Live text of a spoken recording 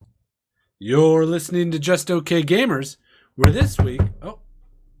You're listening to Just Okay Gamers, where this week... Oh,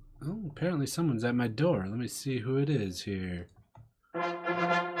 apparently someone's at my door. Let me see who it is here.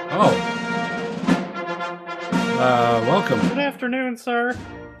 Welcome. Good afternoon, sir.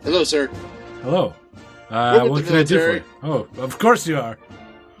 Hello, sir. Hello. We're with What the can I do for military. you? Oh, of course you are.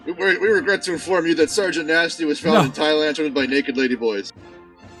 We regret to inform you that Sergeant Nasty was found in Thailand surrounded by naked ladyboys.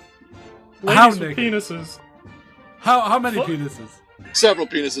 How Ladies with naked? penises. How many What? penises? Several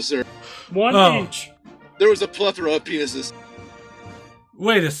penises, sir. One Oh. each. There was a plethora of penises.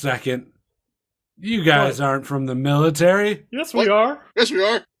 Wait a second. You guys aren't from the military. Yes, What? we are. Yes, we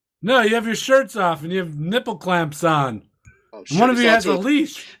are. No, you have your shirts off and you have nipple clamps on. Oh, And shit, one of you it's has a also-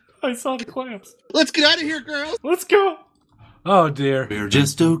 leash. I saw the clamps. Let's get out of here, girls. Let's go. Oh, dear. We're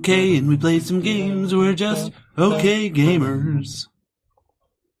just okay and we play some games. We're just okay gamers.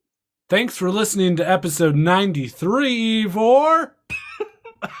 Thanks for listening to episode 93 for...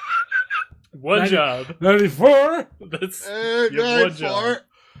 One 90 job. 94? That's And you have one job.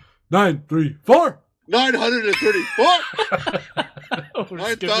 934? 934. Oh, we're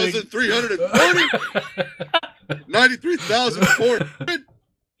skipping. 9,340. 93,400.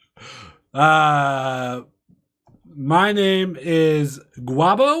 My name is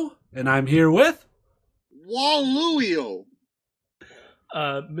Guabo, and I'm here with... Waluio.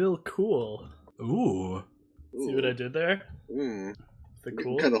 Mill Cool. Ooh. See what I did there? Mm, The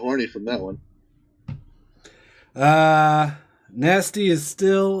cool. kind of horny from that one. Nasty is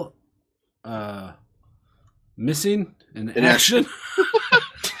still missing in In action.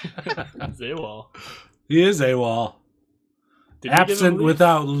 Zaywall. He is AWOL. Did you give him a Absent leaf?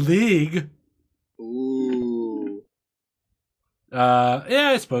 without league. Ooh.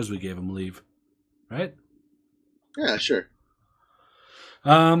 Yeah, I suppose we gave him leave. Right? Yeah, sure.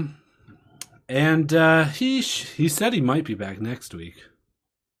 And he said he might be back next week.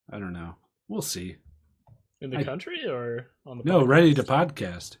 I don't know. We'll see. In the country or on the No, podcast? ready to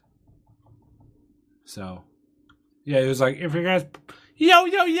podcast. So, yeah, it was like, if you guys, yo,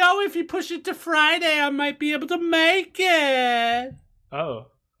 if you push it to Friday, I might be able to make it. Oh,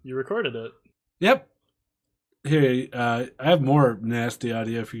 you recorded it. Yep. Here, I have more nasty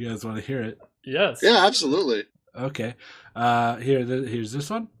audio if you guys want to hear it. Yes. Yeah, absolutely. Okay. Here's this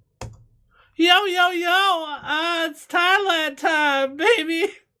one. Yo, it's Thailand time,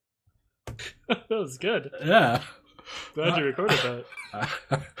 baby. That was good. Yeah. Glad you recorded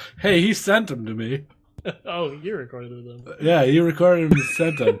that. Hey, he sent them to me. Oh, you recorded it then. Yeah, you recorded them and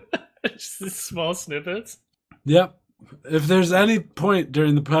sent them. Just these small snippets. Yep. If there's any point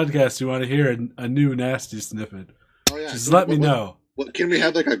during the podcast you want to hear a new nasty snippet, Oh yeah. just let me know. What can we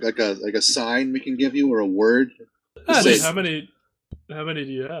have like a sign we can give you or a word? Ah, Say- just- How many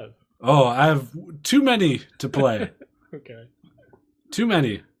do you have? Oh, I have too many to play. Okay. Too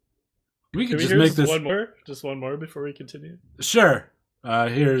many. We Can could we just hear make this. one more? Just one more before we continue? Sure.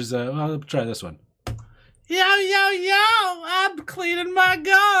 Here's. I'll try this one. Yo, I'm cleaning my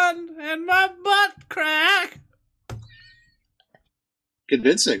gun and my butt crack.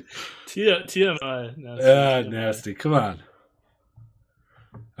 Convincing. TMI. Nasty. Nasty. Come on.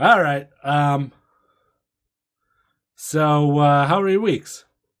 All right. So, how are your weeks?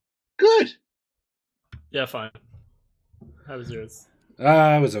 Good. Yeah, fine. How was yours?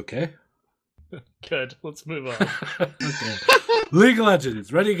 I was okay. Good. Let's move on. Okay. League of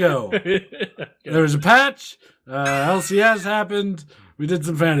Legends, ready to go. There was a patch. LCS happened. We did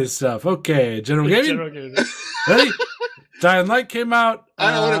some fantasy stuff. Okay, General Gaming, General Gaming. ready? Dying Light came out.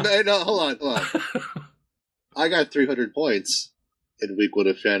 Hold on. I got 300 points in week 1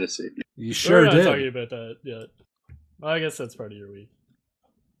 of fantasy. You sure We're not did. talking about that yet. Well, I guess that's part of your week.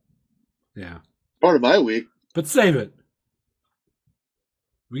 Yeah, Part of my week. but save it.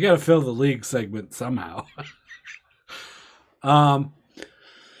 We got to fill the league segment somehow.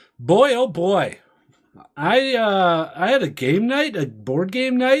 Boy, oh boy, I had a game night, a board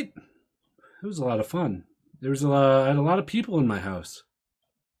game night. It was a lot of fun. I had a lot of people in my house.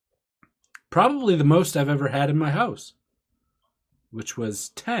 Probably the most I've ever had in my house, which was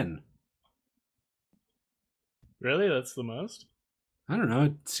 10. Really? That's the most? I don't know.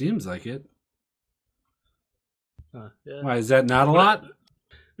 It seems like it. Huh, yeah. Why, is that not a lot?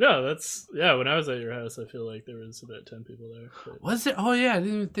 No, that's... Yeah, when I was at your house, I feel like there was about 10 people there. But Was it? Oh, yeah. I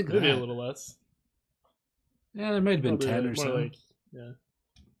didn't even think of maybe that. a little less. Yeah, there might have been Probably 10 or more so. like, yeah.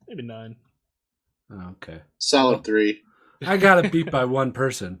 Maybe 9. Oh, okay. Solid 3. I got it beat by one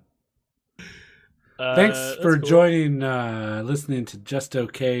person. Thanks That's for cool. joining, listening to Just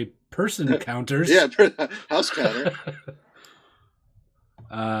Okay Person Counters. Yeah, house counter.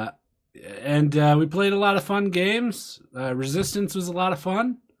 And we played a lot of fun games. Resistance was a lot of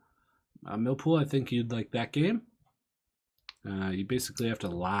fun. Millpool, I think you'd like that game. You basically have to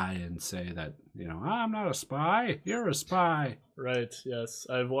lie and say that, I'm not a spy. You're a spy. Right, yes.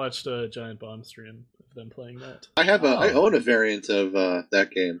 I've watched a Giant Bomb stream of them playing that. I own a variant of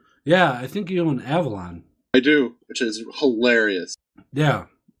that game. Yeah, I think you own Avalon. I do, which is hilarious. Yeah.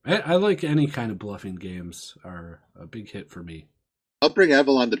 I like any kind of bluffing games are a big hit for me. I'll bring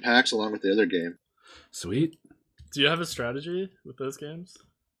Avalon to PAX along with the other game. Sweet. Do you have a strategy with those games?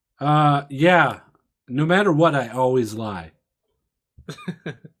 Yeah. No matter what, I always lie.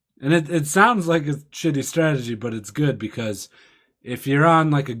 And it sounds like a shitty strategy, but it's good because if you're on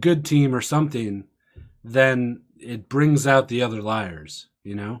like a good team or something, then it brings out the other liars,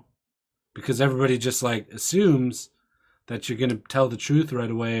 Because everybody just like assumes that you're going to tell the truth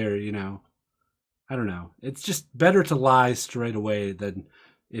right away or, I don't know. It's just better to lie straight away than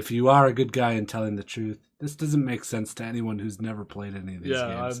if you are a good guy and telling the truth. This doesn't make sense to anyone who's never played any of these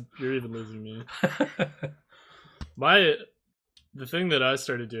games. You're even losing me. The thing that I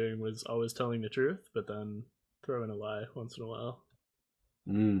started doing was always telling the truth, but then throw in a lie once in a while.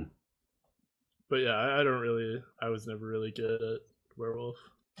 But yeah, I was never really good at Werewolf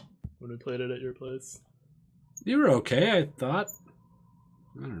when we played it at your place. You were okay, I thought.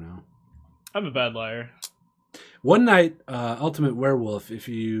 I don't know. I'm a bad liar. One night, Ultimate Werewolf, if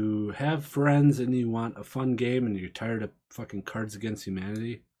you have friends and you want a fun game and you're tired of fucking Cards Against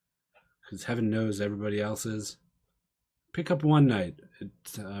Humanity, because heaven knows everybody else is, pick up One Night.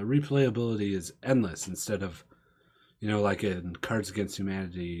 Replayability is endless instead of, like in Cards Against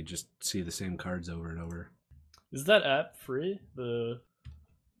Humanity, you just see the same cards over and over. Is that app free? The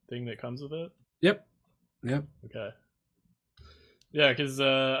thing that comes with it? Yep. Okay. Yeah, because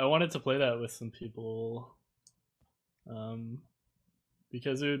I wanted to play that with some people.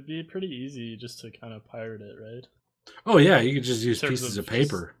 Because it would be pretty easy just to kind of pirate it, right? Oh yeah, you could just use pieces of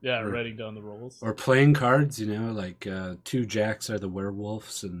paper. Writing down the rolls. Or playing cards, like 2 jacks are the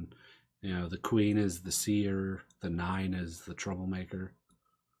werewolves and the queen is the seer, the 9 is the troublemaker.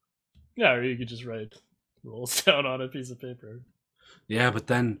 Yeah, or you could just write rolls down on a piece of paper. Yeah, but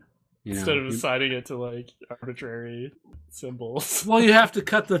then instead of assigning it to like arbitrary symbols. Well, you have to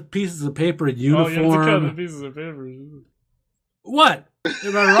cut the pieces of paper in uniform. Oh, you have to cut the pieces of paper. What?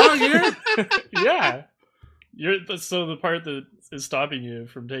 Am I wrong here? Yeah. So the part that is stopping you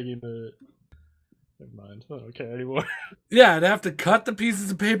from taking the... Never mind. I don't care anymore. Yeah, I'd have to cut the pieces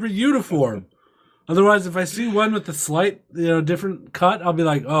of paper uniform. Otherwise, if I see one with a slight, different cut, I'll be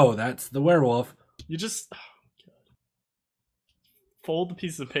like, oh, that's the werewolf. You just... Oh, God. Fold the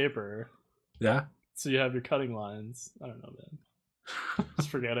piece of paper. Yeah. So you have your cutting lines. I don't know, man. Just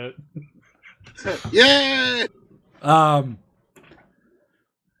forget it. Yeah!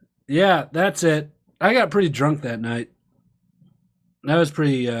 Yeah, that's it. I got pretty drunk that night. I was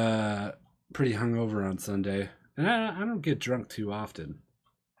pretty hungover on Sunday, and I don't get drunk too often.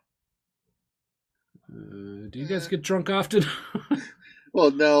 Do you guys get drunk often?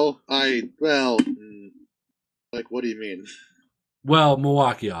 Well, no. Like, what do you mean? Well,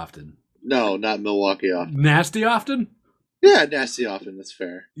 Milwaukee often. No, not Milwaukee often. Nasty often? Yeah, nasty often. That's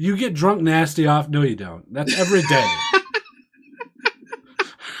fair. You get drunk nasty often? No, you don't. That's every day.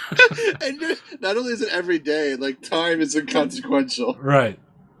 And not only is it every day, like, time is inconsequential. Right.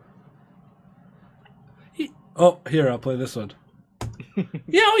 Oh, here, I'll play this one. Yo,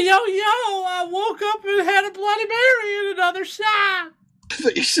 I woke up and had a Bloody Mary and another shot.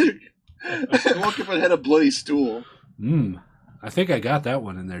 I woke up and had a bloody stool. I think I got that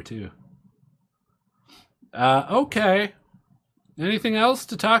one in there, too. Okay. Anything else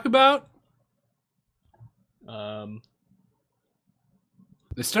to talk about?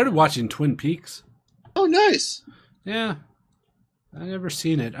 I started watching Twin Peaks. Oh, nice. Yeah. I never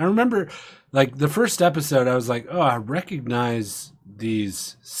seen it. I remember, like, the first episode, I was like, oh, I recognize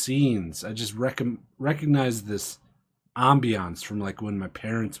these scenes. I just recognize this ambiance from, like, when my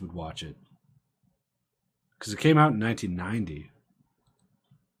parents would watch it. Because it came out in 1990.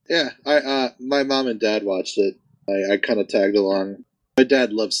 Yeah, my mom and dad watched it. I kind of tagged along. My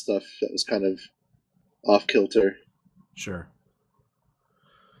dad loves stuff that was kind of off-kilter. Sure.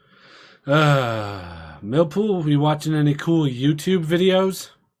 Millpool, you watching any cool YouTube videos?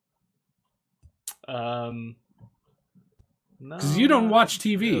 No. Because you don't watch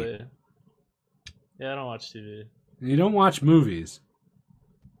TV. Really. Yeah, I don't watch TV. You don't watch movies.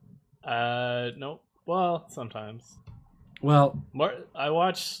 Nope. Well, sometimes. Well, I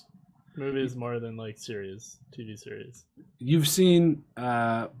watch movies more than like TV series. You've seen,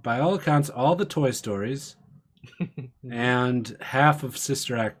 by all accounts, all the Toy Stories and half of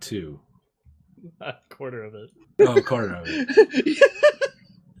Sister Act 2. A quarter of it. Oh, a quarter of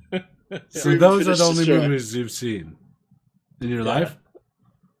it. So We those are finished the only the show. movies you've seen in your Yeah. life?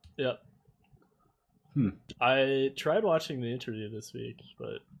 Yep. Hmm. I tried watching The Interview this week,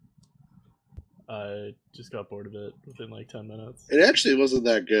 but I just got bored of it within like 10 minutes. It actually wasn't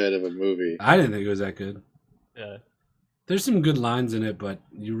that good of a movie. I didn't think it was that good. Yeah. There's some good lines in it, but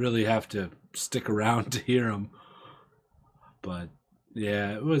you really have to stick around to hear them. But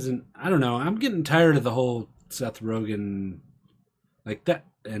yeah, it wasn't. I don't know. I'm getting tired of the whole Seth Rogen, like that,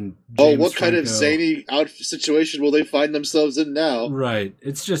 and James What kind of Franco. zany situation will they find themselves in now? Right.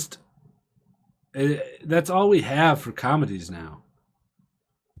 It's just that's all we have for comedies now.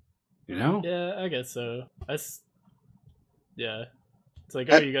 You know? Yeah, I guess so. Yeah. It's like,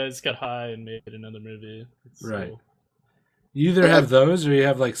 oh, you guys got high and made another movie. It's Right. cool. You either have those or you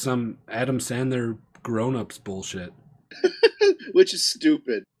have like some Adam Sandler grown-ups bullshit. Which is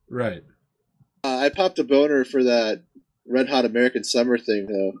stupid. Right. I popped a boner for that Red Hot American Summer thing,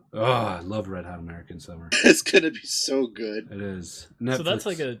 though. Oh, I love Red Hot American Summer. It's gonna be so good. It is. Netflix. So that's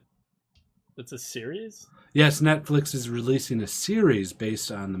like it's a series? Yes, Netflix is releasing a series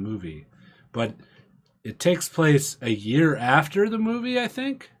based on the movie, but it takes place a year after the movie, I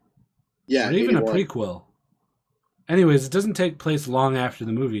think, Yeah, or even a 81. prequel. Anyways, it doesn't take place long after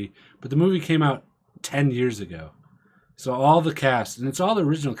the movie, but the movie came out 10 years ago. So all the cast, and it's all the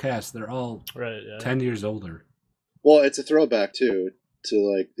original cast, they're all Right, yeah. 10 years older. Well, it's a throwback too to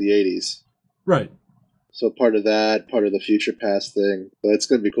like the '80s. Right. So part of that, part of the future past thing. So it's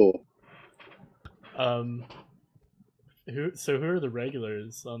gonna be cool. Who are the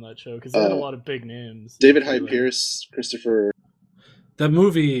regulars on that show? Because they had a lot of big names. David Hyde Like- Pierce, Christopher. The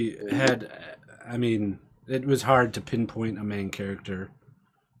movie had, I mean, it was hard to pinpoint a main character.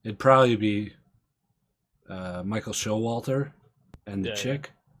 It'd probably be Michael Showalter and the Yeah,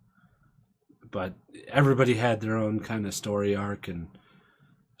 chick. But everybody had their own kind of story arc and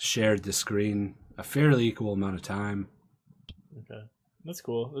shared the screen a fairly equal amount of time. Okay, that's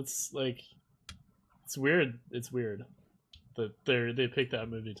cool. It's like, it's weird. It's weird that they picked that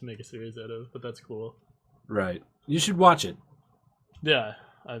movie to make a series out of, but that's cool. Right. You should watch it, Yeah,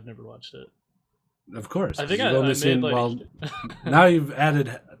 I've never watched it. of course. I think 'cause I, you've only I seen, made like. well, now you've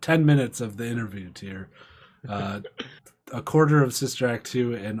added 10 minutes of the interview to your a quarter of Sister Act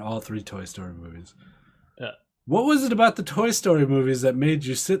 2 and all 3 Toy Story movies. Yeah. What was it about the Toy Story movies that made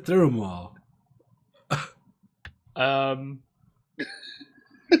you sit through them all?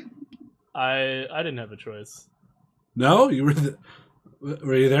 I didn't have a choice. No?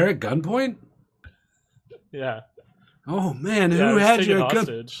 Were you there at gunpoint? Yeah. Oh man, Yeah, I who was had taken you at gun?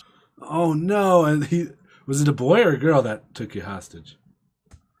 hostage. Oh no, and was it a boy or a girl that took you hostage?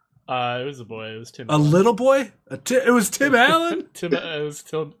 It was a boy. It was Tim. A Allen. little boy? It was Tim Allen? It was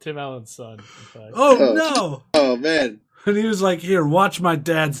Tim Allen's son. In fact. Oh no. Oh man, And he was like, "Here, watch my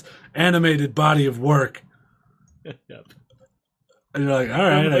dad's animated body of work." Yep. And you're like, "All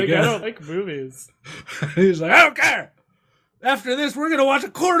right, I I guess." don't like movies. He was like, "I don't care. After this, we're gonna watch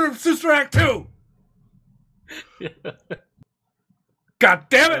a quarter of Sister Act 2. Yeah. God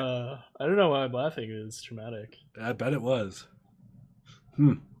damn it!" I don't know why I'm laughing. It was traumatic. I bet it was.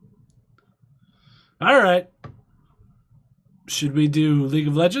 All right. Should we do League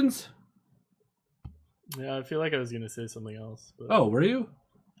of Legends? Yeah, I feel like I was gonna say something else. But... Oh, were you?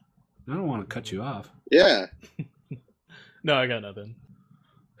 I don't want to cut you off. yeah. No, I got nothing.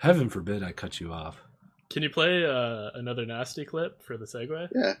 Heaven forbid I cut you off. Can you play another nasty clip for the segue?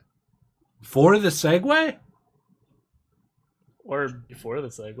 Yeah. For the segue? Or before the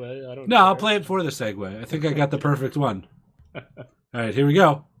segue? I don't No, know. I'll play it for the segue. I think I got the perfect one. All right, here we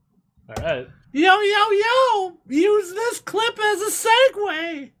go. All right. Yo, yo, yo! Use this clip as a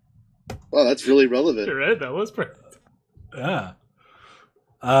segue! Well, that's really relevant. You're right. That was perfect. Yeah.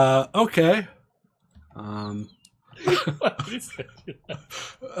 Okay. Why did he say that?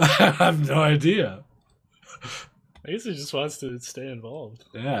 I have no idea. I guess he just wants to stay involved.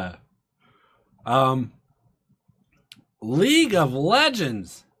 Yeah. League of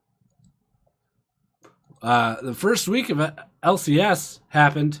Legends. The first week of LCS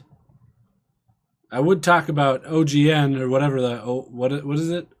happened. I would talk about OGN or whatever what is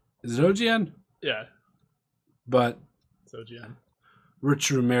it? Is it OGN? Yeah. But It's OGN. we're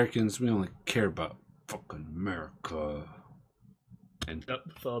true Americans. We only care about fucking America and Yep.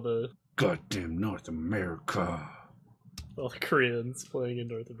 With all the goddamn North America. Koreans playing in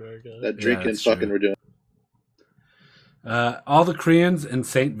North America. That drinking that's fucking true. we're doing. All the Koreans and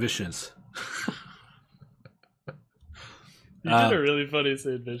Saint Vicious. You did a really funny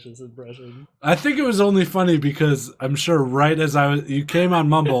Sid Vicious impression. I think it was only funny because I'm sure right as you came on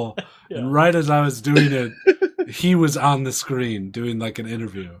Mumble, Yeah. and right as I was doing it, he was on the screen doing like an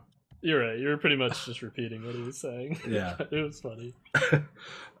interview. You're right. You were pretty much just repeating what he was saying. Yeah. It was funny.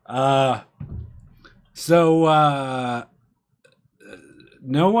 So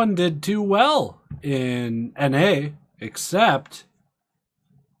no one did too well in NA except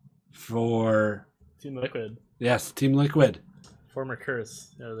for Team Liquid. yes, Team Liquid. Former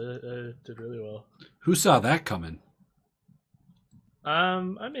Curse. Yeah, they did really well. Who saw that coming?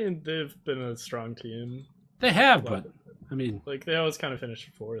 I mean, they've been a strong team. They have, but I mean, Like, they always kind of finish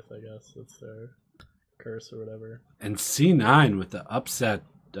fourth, I guess. That's their curse or whatever. and C9 with the upset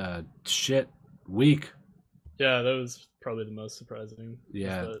shit week. Yeah, that was probably the most surprising.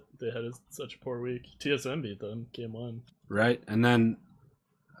 Yeah. That they had such a poor week. TSM beat them, game 1. Right? And then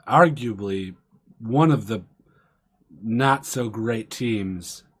arguably one of the not so great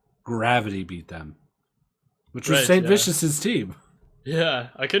teams, Gravity beat them. Which was Right, St. yeah. Vicious's team. Yeah,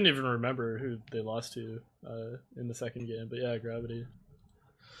 I couldn't even remember who they lost to in the second game, but yeah, Gravity.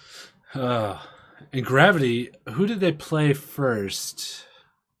 And Gravity, who did they play first?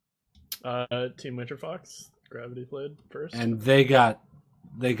 Team Winter Fox, Gravity played first. And they got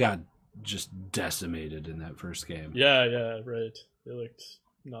just decimated in that first game. Yeah, right. They looked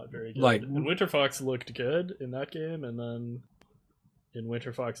not very good. Like- and Winter Fox looked good in that game, and then in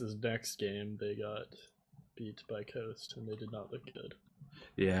Winter Fox's next game, they got beat by Coast, and they did not look good.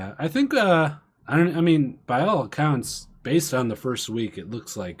 Yeah, I think I mean, by all accounts, based on the first week, it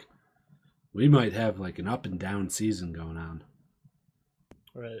looks like we might have like an up and down season going on.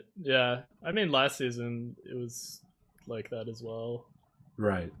 Right. Yeah. I mean, last season it was like that as well.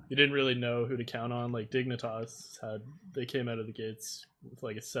 Right. You didn't really know who to count on. Like Dignitas they came out of the gates with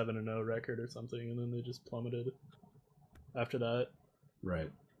like a 7-0 record or something, and then they just plummeted after that. Right.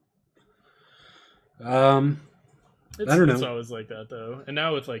 It's, I don't know. It's always like that though. And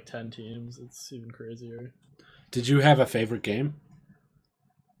now with like 10 teams, it's even crazier. Did you have a favorite game?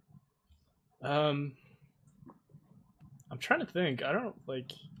 I'm trying to think. I don't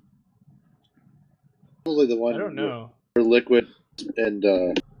like. Probably the one I don't know. where Liquid and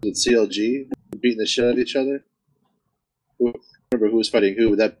CLG beating the shit out of each other. Remember who was fighting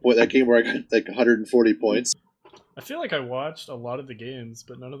who? That game where I got like 140 points. I feel like I watched a lot of the games,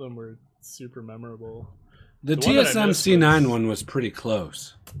 but none of them were super memorable. The The one that I TSM missed C9 was- one was pretty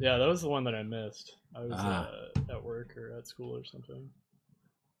close. Yeah, that was the one that I missed. I was Ah. at work or at school or something.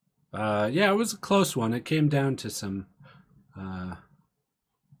 Yeah, it was a close one. It came down to some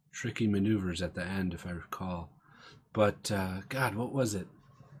tricky maneuvers at the end, if I recall. But, God, what was it?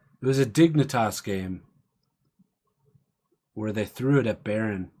 It was a Dignitas game where they threw it at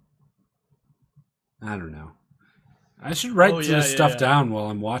Baron. I don't know. I should write Oh, this yeah, stuff yeah. down while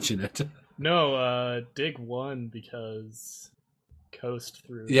I'm watching it. No, Dig won because Coast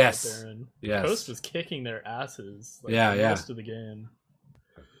threw Yes. at Baron. Yes. Coast was kicking their asses for Yeah. most of the game.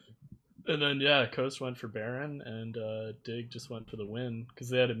 And then, yeah, Coast went for Baron, and Dig just went for the win because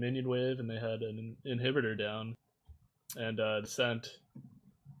they had a minion wave and they had an inhibitor down, and sent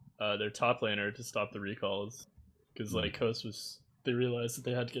their top laner to stop the recalls because like Coast they realized that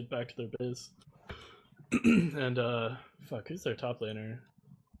they had to get back to their base. And fuck, who's their top laner?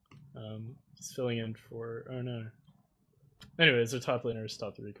 He's filling in for. Oh no. Anyways, their top laner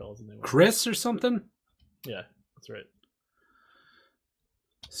stopped the recalls and they went. Chris or something? Yeah, that's right.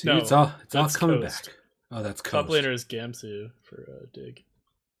 See, No, it's all that's coming Coast. back. Oh, that's Top Coast. laner is Gamsu for Dig.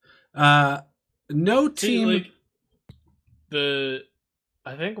 No See, team. like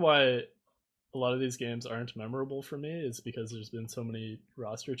I think why a lot of these games aren't memorable for me is because there's been so many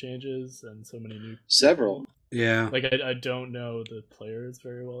roster changes and so many new Several. Yeah. Like I don't know the players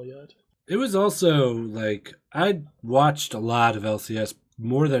very well yet. It was also like I watched a lot of LCS,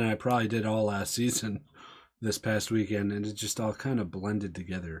 more than I probably did all last season this past weekend, and it just all kind of blended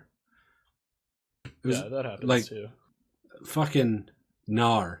together. It was Yeah, that happens like too. fucking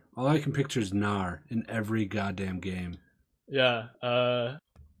Gnar. All I can picture is Gnar in every goddamn game. Yeah,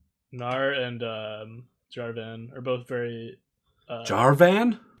 Nar and Jarvan are both very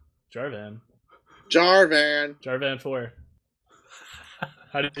Jarvan? Jarvan. Jarvan. 4.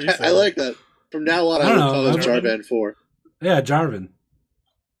 How do you say I it? like that. From now on, I I don't will know. call him Jarvan? Jarvan 4. Yeah, Jarvan.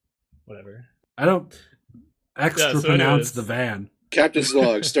 Whatever. I don't extra so pronounce anyways. the van. Captain's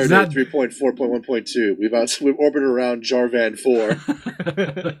log, starting not- at 3.4.1.2. We've orbited around Jarvan 4.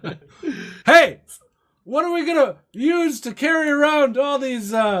 Hey, what are we gonna use to carry around all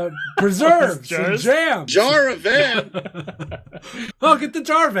these preserves and Jars? jams? Jaravan! Oh, get the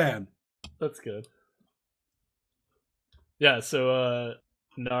Jarvan. That's good. Yeah, so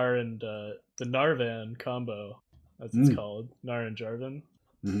Nar and the Narvan combo, as it's called, Nar and Jarvan,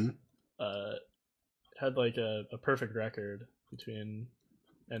 Mm-hmm. had like a perfect record between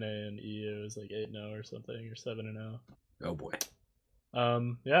NA and EU. It was like 8-0 or something, or 7-0. Oh boy.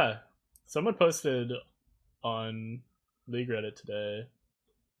 Yeah. Someone posted on League Reddit today,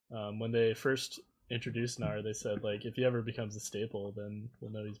 when they first introduced Gnar, they said, like, if he ever becomes a staple, then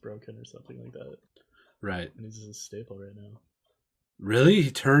we'll know he's broken or something like that. Right. And he's just a staple right now. Really? He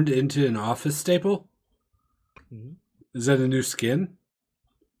turned into an office staple? Mm-hmm. Is that a new skin?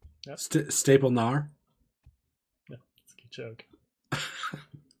 Yep. Staple Gnar? Yeah, it's a good joke.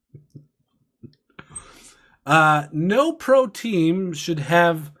 No pro team should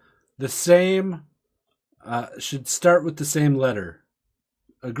have the same, should start with the same letter.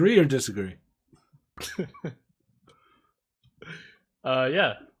 Agree or disagree?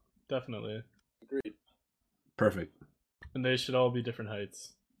 Yeah, definitely. Agreed. Perfect. And they should all be different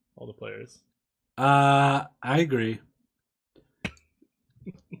heights, all the players. I agree.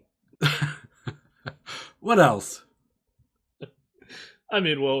 What else? I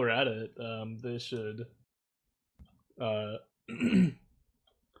mean, while we're at it, they should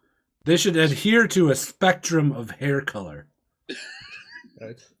They should adhere to a spectrum of hair color.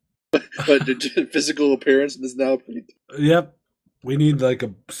 right? But physical appearance is now pretty. Yep. We need like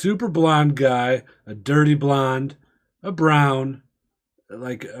a super blonde guy, a dirty blonde, a brown,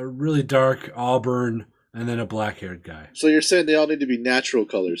 like a really dark auburn, and then a black-haired guy. So you're saying they all need to be natural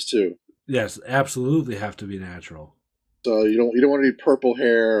colors too? Yes, absolutely have to be natural. So you don't want to be purple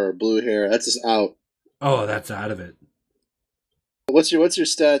hair or blue hair. That's just out. Oh, that's out of it. What's your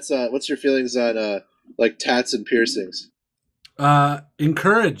stats? What's your feelings on like tats and piercings?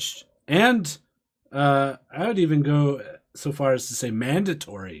 Encouraged, and I would even go so far as to say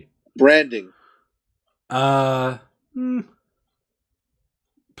mandatory. Branding.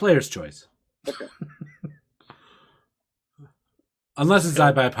 Player's choice. Okay. Unless it's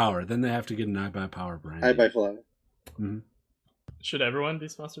iBuyPower, then they have to get an iBuyPower brand. iBuyFly. Mm-hmm. Should everyone be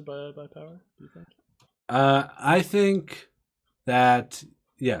sponsored by Power, do you think? I think that,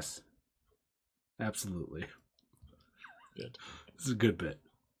 yes. Absolutely. Good. This is a good bit.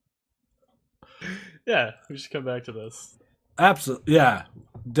 Yeah, we should come back to this. Absolutely. Yeah,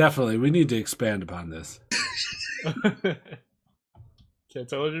 definitely. We need to expand upon this. Can't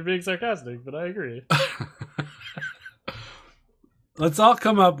tell if you're being sarcastic, but I agree. Let's all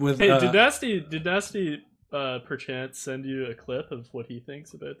come up with... Hey, did Nasty perchance send you a clip of what he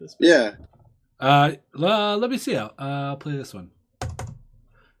thinks about this? Yeah. Let me see. I'll play this one.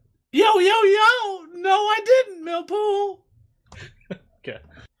 Yo! No, I didn't, Millpool! Okay.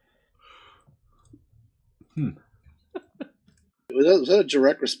 Was that a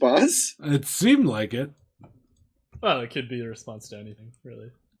direct response? It seemed like it. Well, it could be a response to anything,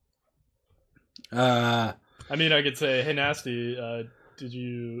 really. Uh, I mean, I could say, hey, Nasty, did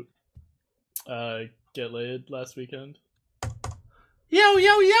you get laid last weekend?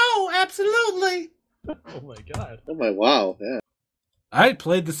 Yo, absolutely. Oh my god. Oh my wow, yeah. I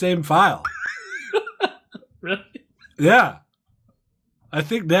played the same file. Really? Yeah. I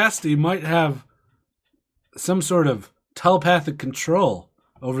think Nasty might have some sort of telepathic control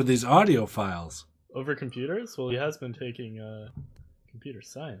over these audio files. Over computers? Well, he has been taking computer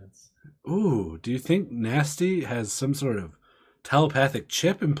science. Ooh, do you think Nasty has some sort of telepathic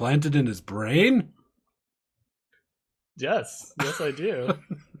chip implanted in his brain? Yes, I do.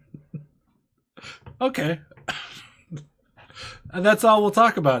 Okay. And that's all we'll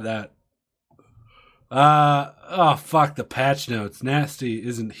talk about that. Oh, fuck the patch notes. Nasty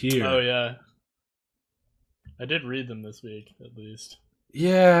isn't here. Oh, yeah. I did read them this week, at least.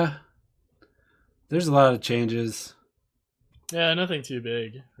 Yeah. There's a lot of changes. Yeah, nothing too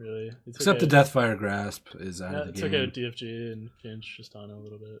big, really. Except the Deathfire Grasp is out of the game. Took out DFG and changed Tristana a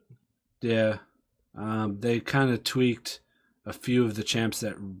little bit. Yeah. They kind of tweaked a few of the champs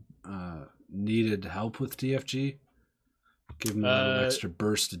that needed help with DFG. Give them a little extra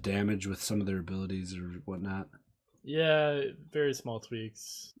burst of damage with some of their abilities or whatnot. Yeah, very small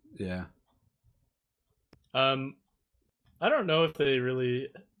tweaks. Yeah. I don't know if they really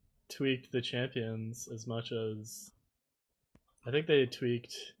tweaked the champions as much as I think they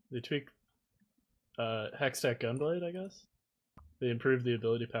tweaked Hextech Gunblade, I guess. They improved the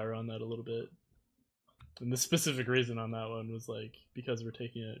ability power on that a little bit. And the specific reason on that one was like because we're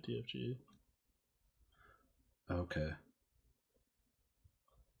taking out TFG. Okay.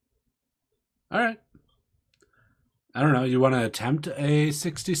 All right. I don't know. You want to attempt a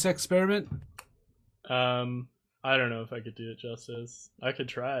 60s experiment? I don't know if I could do it justice. I could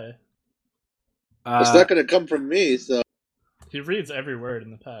try. It's not going to come from me, so... He reads every word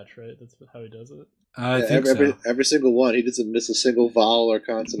in the patch, right? That's how he does it? I think so. Every single one. He doesn't miss a single vowel or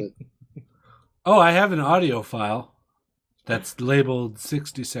consonant. Oh, I have an audio file. that's labeled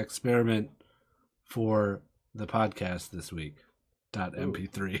 60s experiment for the podcast this week.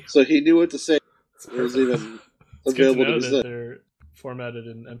 .mp3. So he knew what to say. It was even It's good to available know to that say. they're formatted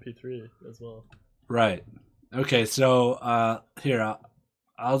in MP3 as well. Right. Okay, so here,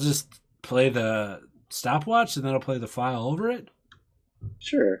 I'll just play the stopwatch and then I'll play the file over it.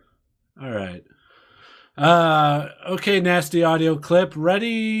 Sure. All right. Okay, nasty audio clip.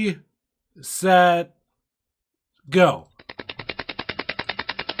 Ready, set, go.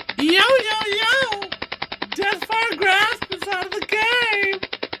 Yo, yo, yo! Deathfire Grasp is out of the game!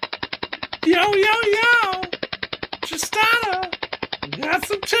 Yo, yo, yo! Tristana, got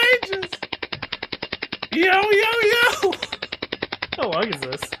some changes! Yo, yo, yo! How long is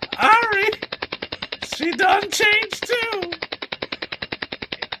this? Ari, she done changed too!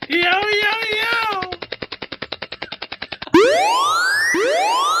 Yo, yo, yo!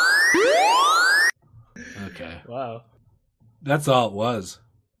 Okay. Wow. That's all it was.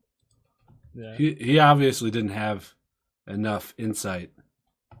 Yeah. He obviously didn't have enough insight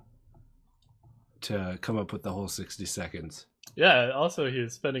to come up with the whole 60 seconds. Yeah, also he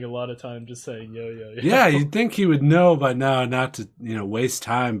was spending a lot of time just saying yo, yo, yo. Yeah, you'd think he would know by now not to, waste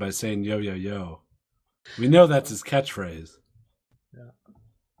time by saying yo, yo, yo. We know that's his catchphrase. Yeah.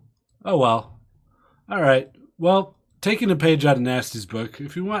 Oh, well. All right. Well, taking a page out of Nasty's book,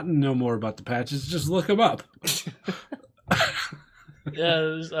 if you want to know more about the patches, just look them up.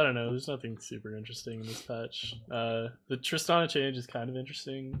 Yeah, I don't know. There's nothing super interesting in this patch. The Tristana change is kind of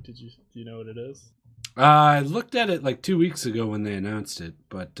interesting. Do you know what it is? I looked at it like 2 weeks ago when they announced it,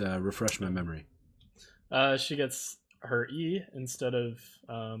 but refresh my memory. She gets her E instead of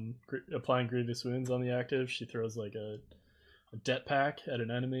applying grievous wounds on the active. She throws like a det pack at an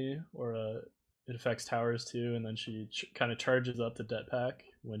enemy, or it affects towers too, and then she kind of charges up the det pack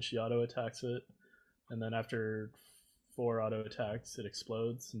when she auto attacks it, and then after 4 auto attacks, it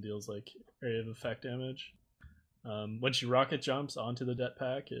explodes and deals like area of effect damage. When she rocket jumps onto the det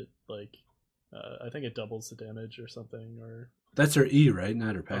pack, it I think it doubles the damage or something, or That's her E, right?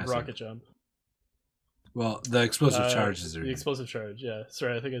 Not her a passive. rocket jump. Well, the explosive charge is her The E. explosive charge, yeah.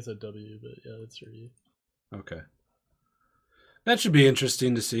 Sorry, I think I said W, but yeah, that's her E. Okay. That should be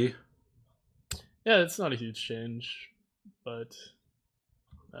interesting to see. Yeah, it's not a huge change, but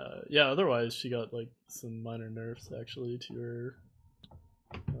yeah, otherwise she got like some minor nerfs actually to her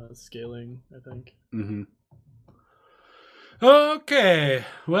scaling, I think. Mm-hmm. Okay.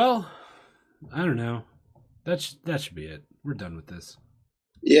 Well, I don't know. That should be it. We're done with this.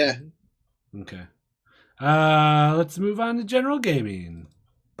 Yeah. Okay. Let's move on to general gaming.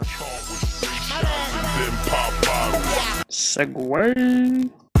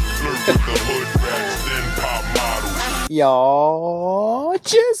 Segway. Yo,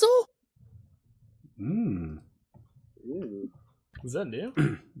 chisel. Mm. Is that new?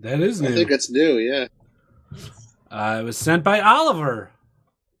 That is I new. think that's new, yeah. It was sent by Oliver.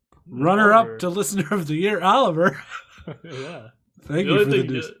 Runner Oliver. up to Listener of the Year, Oliver. Yeah. Thank The you only for the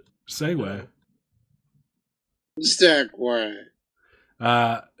thing- new segue. Stackway.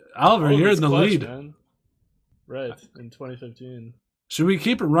 Oliver, you're Oliver's in the clutch, lead. man. Right, in 2015. Should we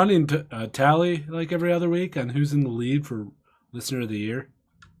keep a running tally like every other week on who's in the lead for Listener of the Year?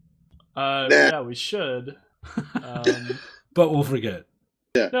 Yeah, we should. But we'll forget.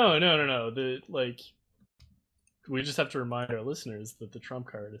 No. We just have to remind our listeners that the trump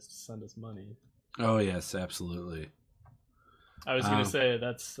card is to send us money. Oh, yes, absolutely. I was gonna say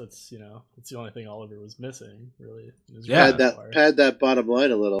that's it's the only thing Oliver was missing, really. in his Yeah. repertoire. Pad that bottom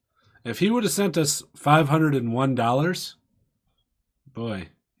line a little. If he would have sent us $501, boy,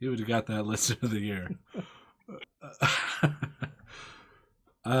 he would have got that Listener of the Year.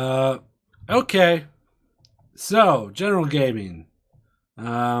 Okay. So, general gaming.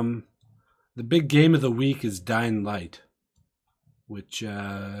 The big game of the week is Dying Light, which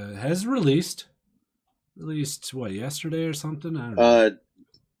has released. Released, what, yesterday or something? I don't know.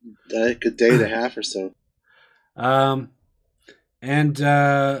 Like a day and a half or so. And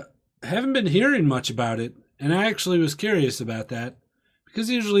haven't been hearing much about it, and I actually was curious about that,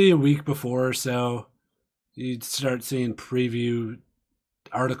 because usually a week before or so, you'd start seeing preview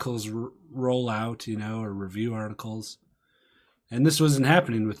articles roll out, or review articles. And this wasn't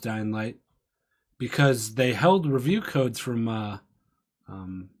happening with Dying Light, because they held review codes from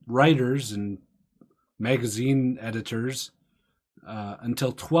writers and magazine editors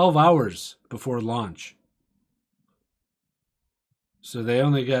until 12 hours before launch. So they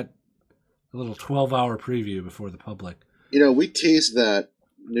only got a little 12-hour preview before the public. We teased that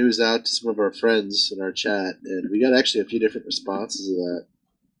news out to some of our friends in our chat, and we got actually a few different responses of that.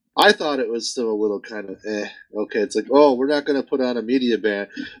 I thought it was still a little kind of okay, it's like, oh, we're not going to put on a media ban.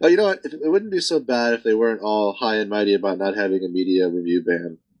 Oh, you know what? It wouldn't be so bad if they weren't all high and mighty about not having a media review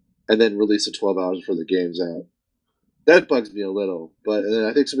ban and then release it 12 hours before the game's out. That bugs me a little. But and then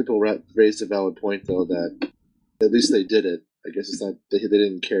I think some people raised a valid point, though, that at least they did it. I guess it's not they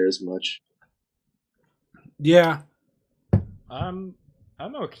didn't care as much. Yeah. I'm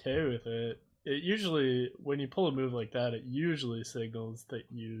okay with it. It usually, when you pull a move like that, it usually signals that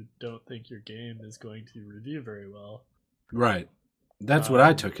you don't think your game is going to review very well. Right. That's what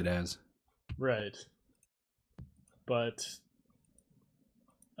I took it as. Right. But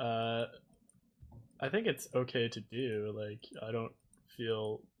I think it's okay to do. Like, I don't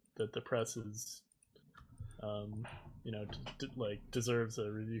feel that the press is, deserves a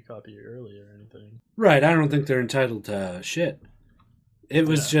review copy early or anything. Right. I don't think they're entitled to shit. It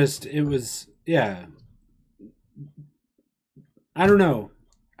was yeah. I don't know.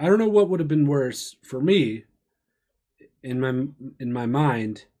 I don't know what would have been worse for me in my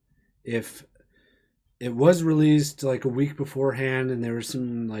mind if it was released like a week beforehand and there were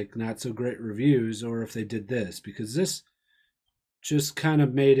some like not so great reviews, or if they did this, because this just kind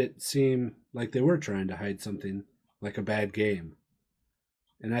of made it seem like they were trying to hide something like a bad game.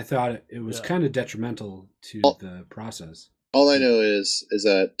 And I thought it was kind of detrimental to the process. All I know is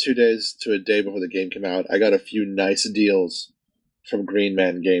that 2 days to a day before the game came out, I got a few nice deals from Green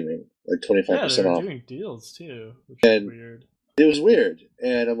Man Gaming, like 25% off. Yeah, they were doing deals too, which is weird. It was weird,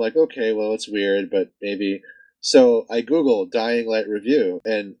 and I'm like, okay, well, it's weird, but maybe. So I Googled Dying Light review,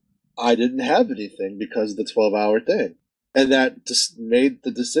 and I didn't have anything because of the 12-hour thing. And that just made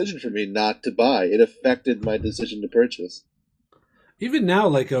the decision for me not to buy. It affected my decision to purchase. Even now,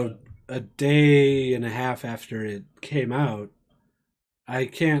 like a day and a half after it came out, I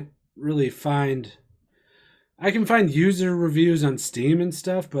can't really find... I can find user reviews on Steam and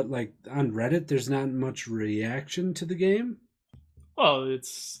stuff, but like on Reddit, there's not much reaction to the game. Well,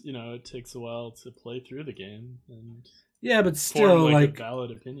 it's, it takes a while to play through the game and yeah, but still, form, like a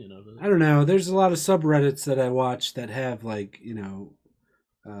valid opinion of it. I don't know. There's a lot of subreddits that I watch that have like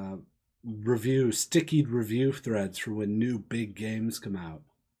sticky review threads for when new big games come out,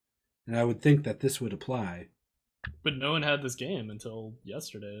 and I would think that this would apply. But no one had this game until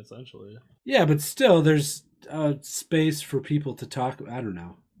yesterday, essentially. Yeah, but still, there's space for people to talk. I don't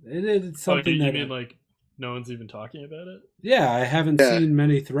know. It's something you mean like no one's even talking about it? Yeah, I haven't seen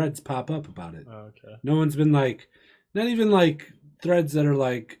many threads pop up about it. Oh, okay. No one's been like, not even like threads that are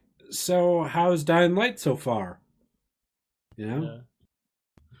like, so how's Dying Light so far? You know?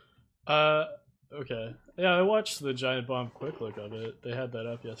 Yeah. Okay. Yeah, I watched the Giant Bomb quick look of it. They had that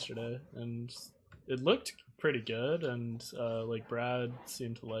up yesterday, and it looked pretty good, and like Brad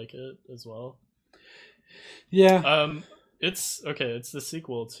seemed to like it as well. Yeah. It's okay. It's the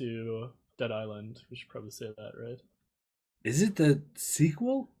sequel to Dead Island. We should probably say that, right? Is it the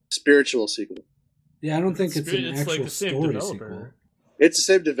sequel? Spiritual sequel. Yeah, I don't think it's an actual like the same story developer. sequel. It's the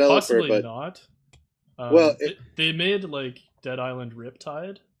same developer, possibly but not. Well, they made like Dead Island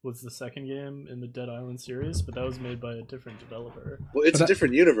Riptide was the second game in the Dead Island series, but that was made by a different developer. Well, it's a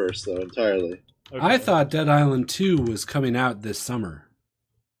different universe though entirely. Okay. I thought Dead Island 2 was coming out this summer.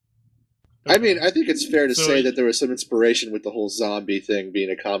 Okay. I mean, I think it's fair to say that there was some inspiration with the whole zombie thing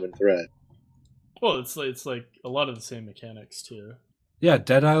being a common thread. Well, it's like a lot of the same mechanics too. Yeah,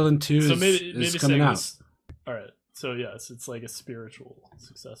 Dead Island 2 so is coming out. All right. So yes, it's like a spiritual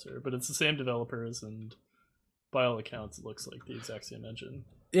successor, but it's the same developers, and by all accounts, it looks like the exact same engine.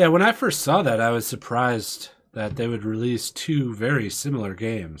 Yeah, when I first saw that, I was surprised that they would release two very similar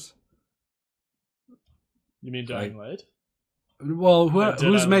games. You mean Dying Light? Well,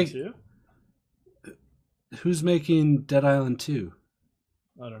 who's making Dead Island 2?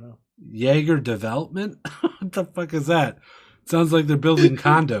 I don't know. Jaeger Development? What the fuck is that? Sounds like they're building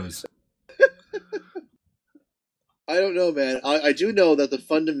condos. I don't know, man. I do know that the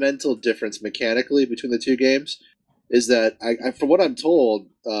fundamental difference mechanically between the two games is that, from what I'm told,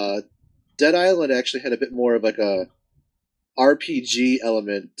 Dead Island actually had a bit more of like a RPG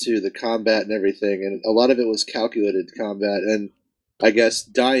element to the combat and everything, and a lot of it was calculated combat. And I guess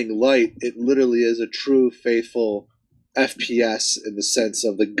Dying Light, it literally is a true, faithful FPS in the sense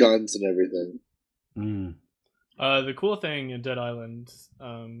of the guns and everything. Mm. The cool thing in Dead Island,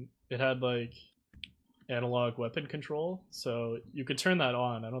 it had like analog weapon control, so you could turn that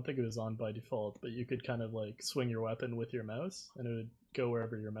on. I don't think it was on by default, but you could kind of like swing your weapon with your mouse, and it would go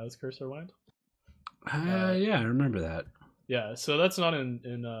wherever your mouse cursor went. Yeah, I remember that. Yeah, so that's not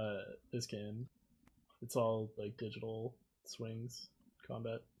in this game. It's all like digital swings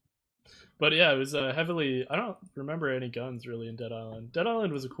combat. But yeah, it was heavily. I don't remember any guns really in Dead Island. Dead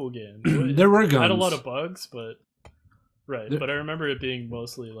Island was a cool game. There were It had a guns. lot of bugs, but There- But I remember it being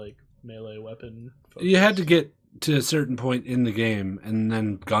mostly like melee weapon. You had to focused. get to a certain point in the game, and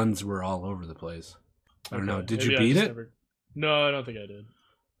then guns were all over the place. I don't know. Okay, Did maybe you I beat just it? never- No, I don't think I did.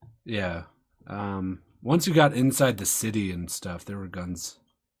 Yeah. Once you got inside the city and stuff, there were guns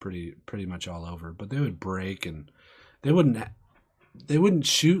pretty much all over, but they would break and they wouldn't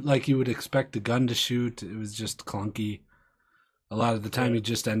shoot like you would expect a gun to shoot. It was just clunky. A lot of the time, Yeah. you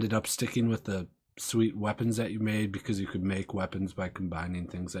just ended up sticking with the sweet weapons that you made because you could make weapons by combining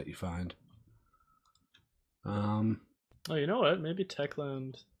things that you find. Oh, you know what? Maybe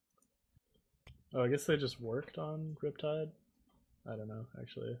Techland. Oh, I guess they just worked on Riptide. I don't know,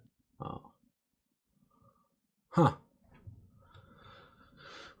 actually. Oh. Huh.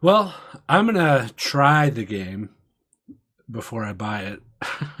 Well, I'm gonna try the game before I buy it.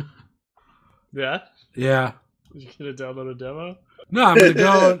 Yeah? Yeah. You gonna download a demo? No, I'm gonna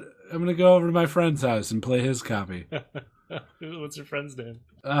go. I'm gonna go over to my friend's house and play his copy. What's your friend's name?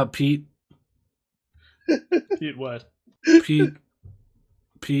 Pete. Pete what? Pete.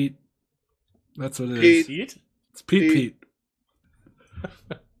 Pete. That's what it is. Pete. Pete? It's Pete. Pete.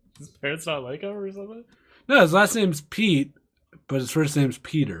 His parents not like him or something? No, his last name's Pete, but his first name's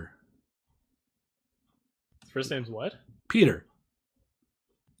Peter. His first name's what? Peter.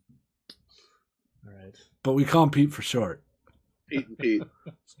 Alright. But we call him Pete for short. Pete and Pete.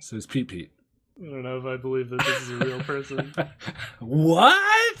 So it's Pete Pete. I don't know if I believe that this is a real person.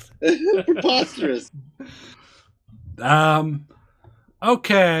 What? Preposterous.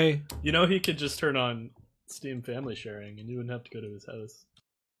 Okay. You know, he could just turn on Steam Family Sharing and you wouldn't have to go to his house.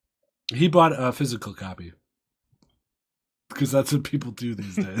 He bought a physical copy. Because that's what people do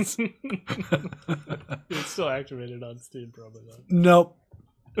these days. It's still activated on Steam, probably not. Nope.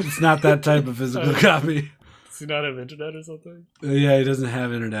 It's not that type of physical copy. Does he not have internet or something? Yeah, he doesn't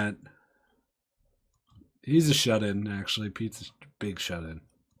have internet. He's a shut-in, actually. Pete's a big shut-in.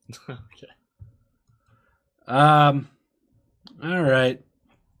 Okay. All right.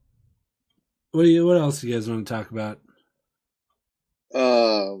 What else do you guys want to talk about?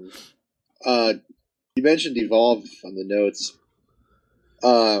 You mentioned Evolve on the notes.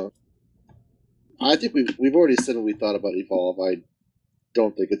 I think we've already said what we thought about Evolve. I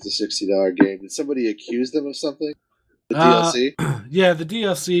don't think it's a $60 game. Did somebody accuse them of something? The DLC? Yeah, the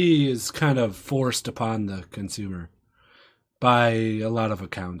DLC is kind of forced upon the consumer by a lot of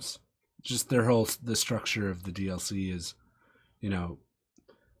accounts. Just the structure of the DLC is, you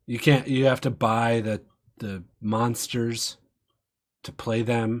have to buy the monsters to play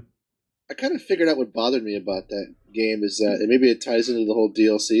them. I kind of figured out what bothered me about that game is that, and maybe it ties into the whole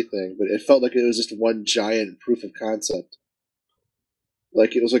DLC thing, but it felt like it was just one giant proof of concept.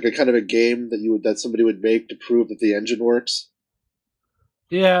 Like it was like a kind of a game that somebody would make to prove that the engine works.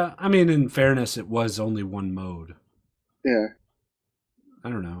 Yeah, I mean, in fairness, it was only one mode. Yeah. I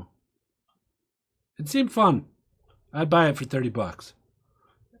don't know. It seemed fun. I'd buy it for $30,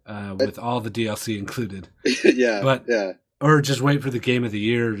 with all the DLC included. Yeah. But yeah. Or just wait for the Game of the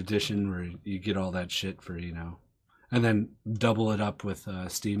Year edition where you get all that shit for, and then double it up with a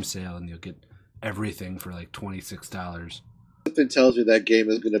Steam sale and you'll get everything for like $26. Something tells me that game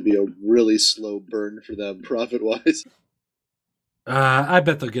is going to be a really slow burn for them profit-wise. I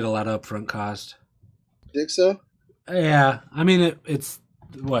bet they'll get a lot of upfront cost. Think so? Yeah, I mean, it's,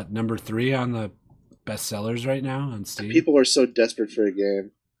 number 3 on the bestsellers right now on Steam? People are so desperate for a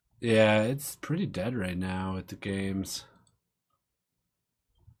game. Yeah, it's pretty dead right now at the games.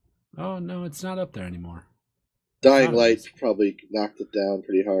 Oh, no, it's not up there anymore. Dying Light probably knocked it down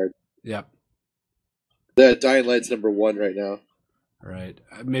pretty hard. Yep. Yeah, Dying Light's number 1 right now. Right.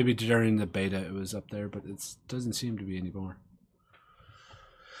 Maybe during the beta it was up there, but it doesn't seem to be anymore.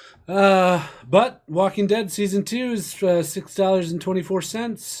 But Walking Dead Season 2 is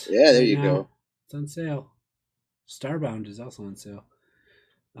 $6.24. Yeah, there you go. It's on sale. Starbound is also on sale.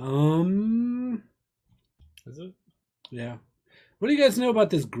 Is it? Yeah. What do you guys know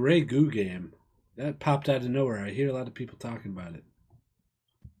about this Grey Goo game? That popped out of nowhere. I hear a lot of people talking about it.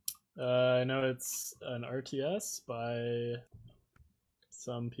 I know it's an RTS by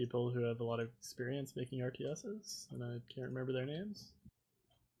some people who have a lot of experience making RTSs, and I can't remember their names.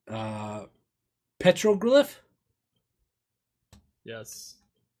 Petroglyph? Yes.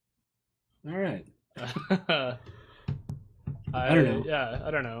 All right. I don't know. Yeah, I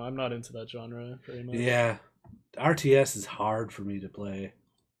don't know. I'm not into that genre very much. Yeah. RTS is hard for me to play.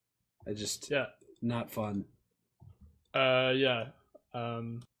 Yeah. Not fun. Yeah.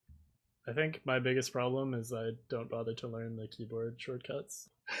 I think my biggest problem is I don't bother to learn the keyboard shortcuts.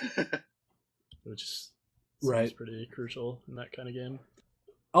 which seems Right. pretty crucial in that kind of game.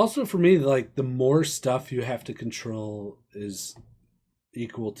 Also, for me, like the more stuff you have to control is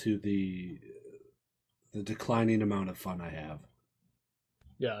equal to the declining amount of fun I have.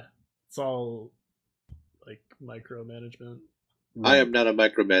 Yeah, it's all like micromanagement, I am not a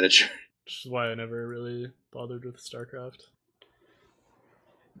micromanager. which is why I never really bothered with StarCraft.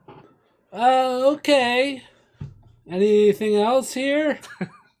 Okay. Anything else here?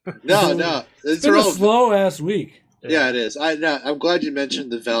 No. It's It's been a irrelevant. slow ass week. Yeah, it is. I'm glad you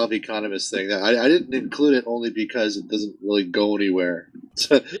mentioned the Valve Economist thing. I didn't include it only because it doesn't really go anywhere,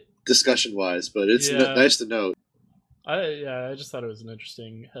 discussion wise. But it's Yeah. nice to note. I just thought it was an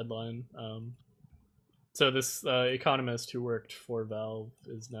interesting headline. So this economist who worked for Valve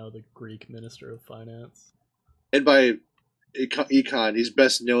is now the Greek Minister of Finance. And by econ, he's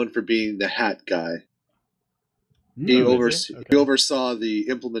best known for being the hat guy. He, Oh, is he? he Okay. oversaw the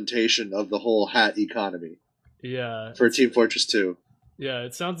implementation of the whole hat economy Yeah, for Team Fortress 2. yeah.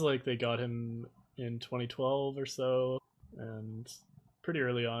 It sounds like they got him in 2012 or so, and pretty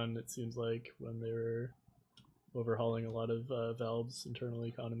early on, it seems like when they were overhauling a lot of Valve's internal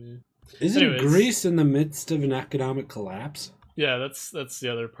economy. Isn't Anyways. Greece in the midst of an economic collapse? Yeah, that's the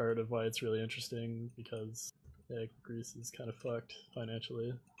other part of why it's really interesting, because Greece is kind of fucked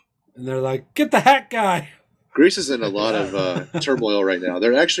financially. And they're like, get the hat guy! Greece is in a lot of turmoil right now.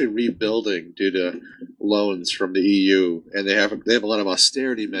 They're actually rebuilding due to loans from the EU, and they have a lot of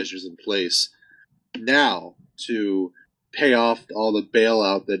austerity measures in place now to pay off all the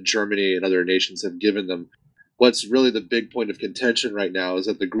bailout that Germany and other nations have given them. What's really the big point of contention right now is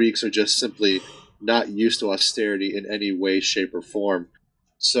that the Greeks are just simply not used to austerity in any way, shape, or form.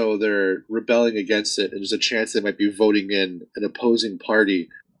 So they're rebelling against it, and there's a chance they might be voting in an opposing party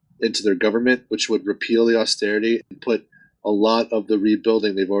into their government, which would repeal the austerity and put a lot of the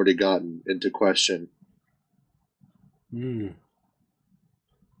rebuilding they've already gotten into question.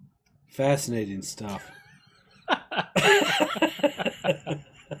 Fascinating stuff.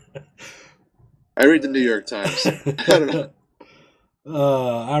 I read the New York Times. I don't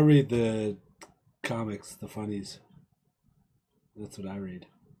know. I read the comics, the funnies. That's what I read.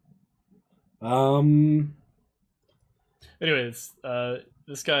 Anyways,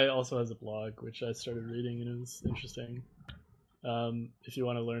 this guy also has a blog, which I started reading, and it was interesting. If you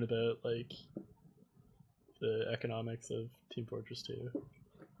want to learn about like the economics of Team Fortress 2.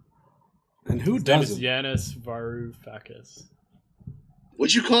 And who His name is doesn't? Yanis Varoufakis.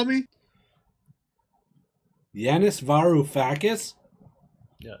 What'd you call me? Yanis Varoufakis?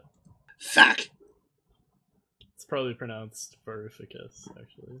 Yeah, Fuck. it's probably pronounced Varoufakis,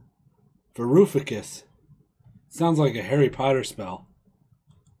 actually. Varoufakis. Sounds like a Harry Potter spell.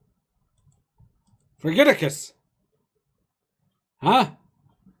 Forgeticus. Huh?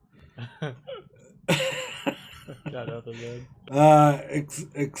 Got nothing, man.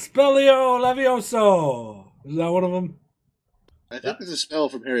 Expelio Levioso. Is that one of them? I think it's a spell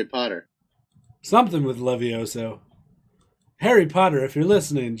from Harry Potter. Something with Levioso. Harry Potter, if you're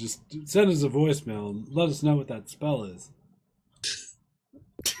listening, just send us a voicemail and let us know what that spell is.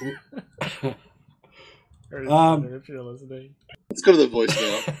 Harry Um, Potter, if you're listening. Let's go to the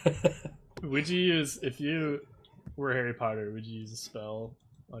voicemail. Would you use, if you were Harry Potter, would you use a spell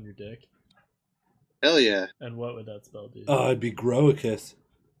on your dick? Hell yeah. And what would that spell be? It'd be Groicus.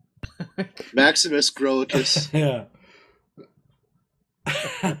 Maximus Groicus. Yeah.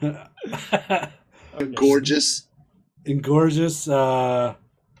 Okay. Gorgeous. Gorgeous,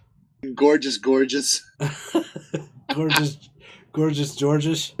 Gorgeous. gorgeous,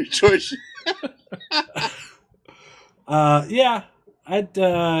 Georgish. George. Yeah, I'd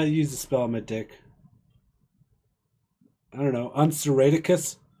use a spell on my dick. I don't know,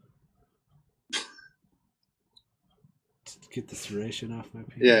 Unserraticus. Get the serration off my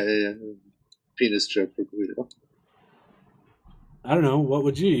penis. Yeah. Penis joke for Guido. I don't know. What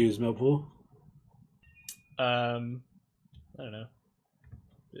would you use, Millpool? I don't know.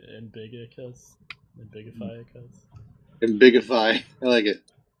 Ambiguous? Ambigify-icus? Ambigify. I like it.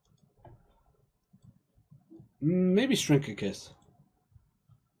 Maybe Shrinkicus.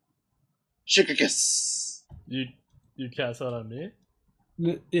 Shikicus. You cast that on me?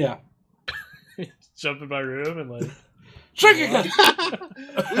 Yeah. Jump in my room and like... Shrinkicus!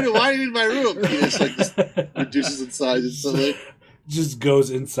 Guido, why are you in my room? Penis like just reduces in size instantly. Just goes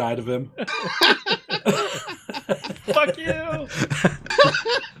inside of him. Fuck you!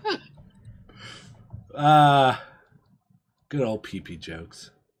 Good old pee-pee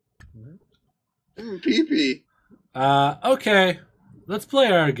jokes. Pee-pee. Okay. Let's play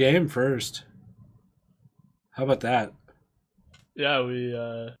our game first. How about that? Yeah, we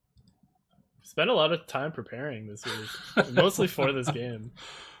spent a lot of time preparing this week, mostly for this game.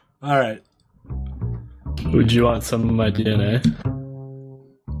 All right. Would you want some of my DNA?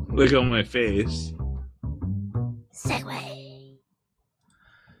 Look on my face.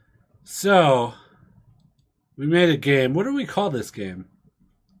 So, we made a game. What do we call this game?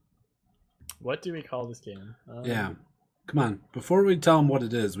 What do we call this game? Yeah. Come on. Before we tell them what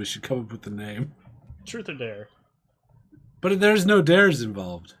it is, we should come up with the name. Truth or Dare? But there's no dares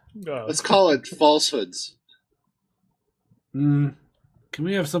involved. No. Let's call it falsehoods. Can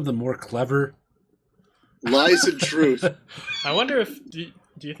we have something more clever? Lies and truth. I wonder if do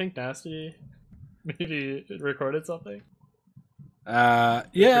you think Nasty maybe recorded something? Yeah,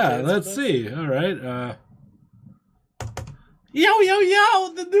 let's see. All right. Yo,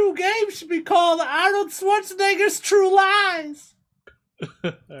 the new game should be called Arnold Schwarzenegger's True Lies.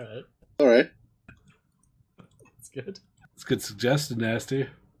 All right. All right. That's good. It's a good suggestion, Nasty.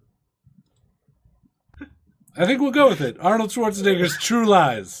 I think we'll go with it. Arnold Schwarzenegger's True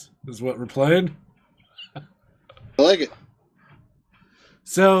Lies is what we're playing. I like it.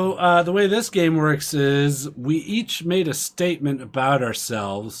 So the way this game works is we each made a statement about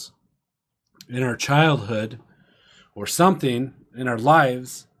ourselves in our childhood or something in our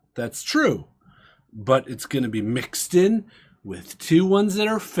lives that's true, but it's going to be mixed in with two ones that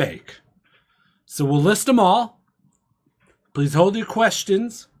are fake. So we'll list them all. Please hold your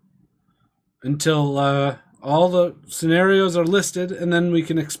questions until all the scenarios are listed, and then we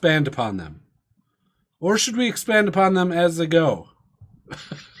can expand upon them. Or should we expand upon them as they go?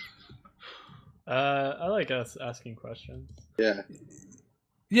 I like us asking questions. Yeah.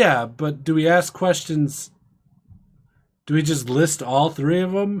 Yeah, but do we ask questions? Do we just list all three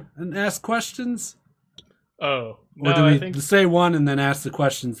of them and ask questions? Oh, Or no, do we I think say one and then ask the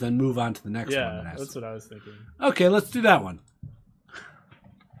questions, then move on to the next one? And yeah, ask that's what I was thinking. Okay, let's do that one.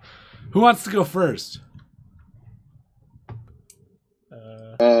 Who wants to go first?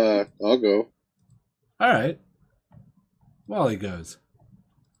 I'll go. All right. Wally goes.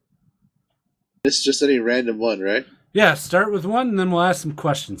 It's just any random one, right? Yeah, start with one and then we'll ask some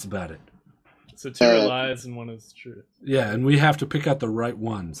questions about it. So two are lies and one is truth. Yeah, and we have to pick out the right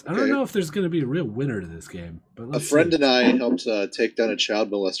ones. I don't Okay. know if there's going to be a real winner to this game, but A let's friend see. and I helped take down a child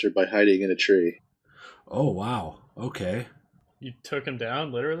molester by hiding in a tree. Oh, wow. Okay. You took him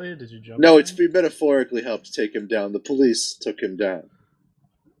down, literally? Did you jump? No, down? it's we metaphorically helped take him down. The police took him down.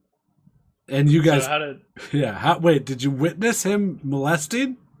 And you guys, So how did? yeah, wait, did you witness him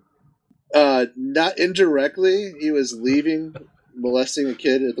molesting? Not indirectly. He was leaving, molesting a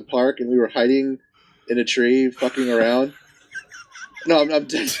kid at the park, and we were hiding in a tree, fucking around. No, I'm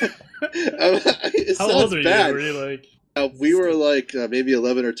dead. It How sounds old are you? bad. Were you like? We were like maybe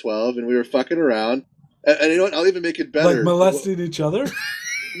 11 or 12, and we were fucking around. And you know what? I'll even make it better. Like molesting each other?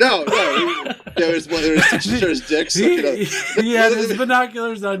 No. There was dicks. He had his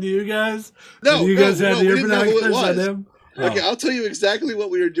binoculars on you guys. No, and you guys had we your didn't know who it binoculars on was. him. Okay, Oh. I'll tell you exactly what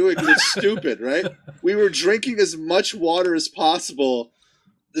we were doing because it's stupid, right? We were drinking as much water as possible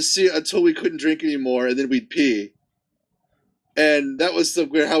to see until we couldn't drink anymore, and then we'd pee. And that was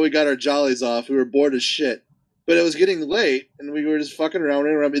how we got our jollies off. We were bored as shit. But it was getting late, and we were just fucking around.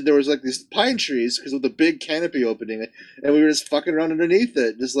 And there was like these pine trees because with the big canopy opening, and we were just fucking around underneath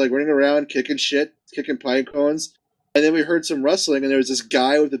it, just like running around, kicking shit, kicking pine cones. And then we heard some rustling, and there was this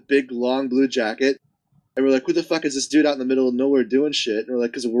guy with a big, long blue jacket. And we're like, who the fuck is this dude out in the middle of nowhere doing shit? And we're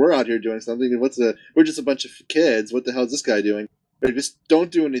like, because we're out here doing something. And we're just a bunch of kids. What the hell is this guy doing? Like, just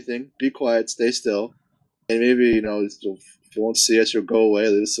don't do anything. Be quiet. Stay still. And maybe, if you won't see us, you'll go away. I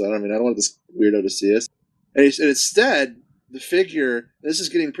don't want this weirdo to see us. And instead, the figure, this is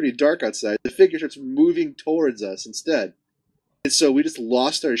getting pretty dark outside, the figure starts moving towards us instead. And so we just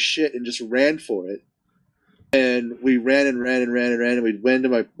lost our shit and just ran for it. And we ran. And we went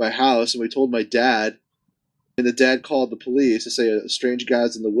to my house and we told my dad. And the dad called the police to say a strange guy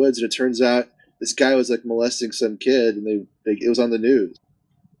was in the woods. And it turns out this guy was like molesting some kid, and it was on the news.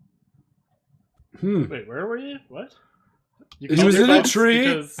 Wait, where were you? What? You He was called in the a cops tree?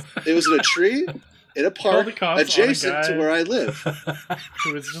 because It was in a tree in a Called the park cops on a adjacent guy. to where I live.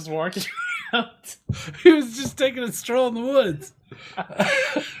 He was just walking around. He was just taking a stroll in the woods.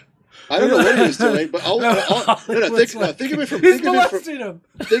 I don't know what he was doing, but think of it from He's think of it from molesting him.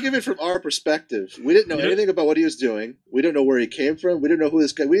 think of it from our perspective. We didn't know Yep. anything about what he was doing. We don't know where he came from. We didn't know who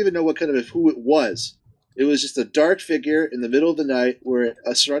this guy. We didn't even know what kind of who it was. It was just a dark figure in the middle of the night. We're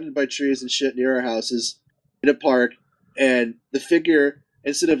surrounded by trees and shit near our houses in a park, and the figure,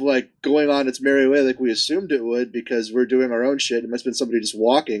 instead of like going on its merry way like we assumed it would because we're doing our own shit, it must have been somebody just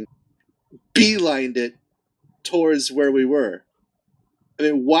walking, beelined it towards where we were.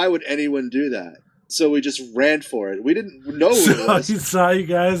 I mean, why would anyone do that? So we just ran for it. We didn't know who it So was. he saw you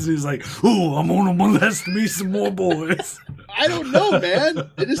guys and he's like, "Ooh, I'm gonna molest me some more boys." I don't know, man.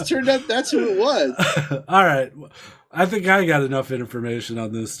 It just turned out that's who it was. All right. I think I got enough information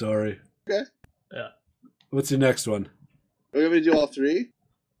on this story. Okay. Yeah. What's your next one? Are we going to do all three?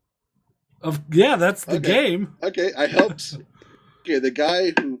 Yeah, that's the Okay. game. Okay, I helped. Okay, the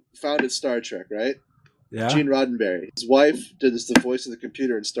guy who founded Star Trek, right? Yeah. Gene Roddenberry. His wife did the voice of the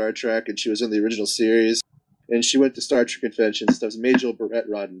computer in Star Trek, and she was in the original series. And she went to Star Trek conventions. That was Majel Barrett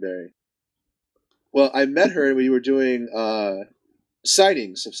Roddenberry. Well, I met her and we were doing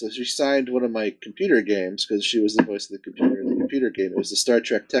signings. So she signed one of my computer games because she was the voice of the computer in the computer game. It was the Star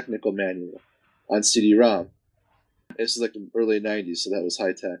Trek Technical Manual on CD-ROM. This is like the early 90s, so that was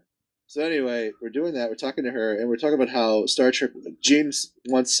high tech. So anyway, we're doing that. We're talking to her, and we're talking about how Star Trek. James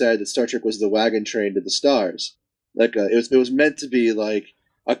once said that Star Trek was the wagon train to the stars. Like it was meant to be like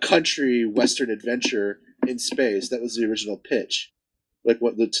a country western adventure in space. That was the original pitch. Like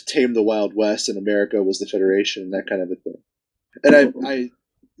to tame the Wild West, and America was the Federation, that kind of a thing. And I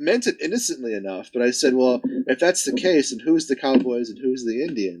meant it innocently enough, but I said, well, if that's the case, then who's the cowboys and who's the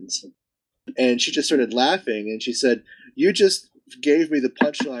Indians? And she just started laughing, and she said, you just gave me the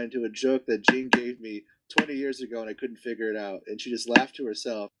punchline to a joke that Gene gave me 20 years ago, and I couldn't figure it out. And she just laughed to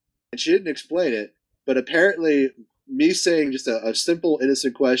herself. And she didn't explain it, but apparently me saying just a simple,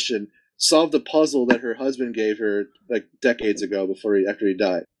 innocent question solved a puzzle that her husband gave her like decades ago after he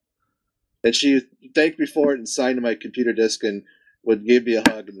died. And she thanked me for it and signed my computer disk and gave me a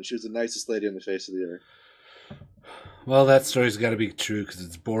hug, and she was the nicest lady on the face of the earth. Well, that story's got to be true because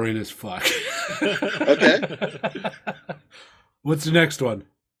it's boring as fuck. Okay. What's the next one?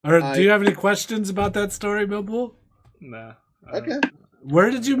 Or do you have any questions about that story, Millpool? Nah. Okay. Where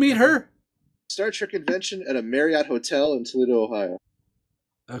did you meet her? Star Trek convention at a Marriott hotel in Toledo, Ohio.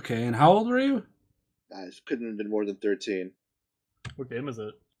 Okay, and how old were you? I couldn't have been more than 13. What game is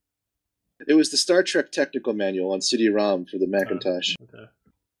it? It was the Star Trek Technical Manual on CD-ROM for the Macintosh. Okay.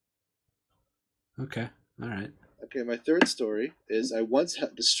 Okay, all right. Okay, my third story is I once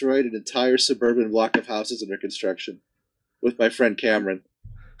destroyed an entire suburban block of houses under construction with my friend Cameron.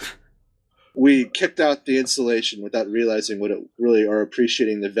 We kicked out the insulation without realizing what it really, or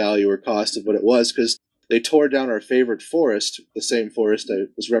appreciating the value or cost of what it was, because they tore down our favorite forest, the same forest I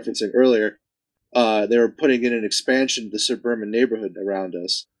was referencing earlier. They were putting in an expansion to the suburban neighborhood around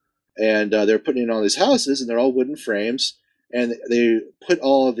us. And they were putting in all these houses, and they're all wooden frames, and they put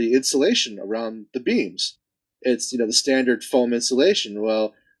all of the insulation around the beams. It's, the standard foam insulation.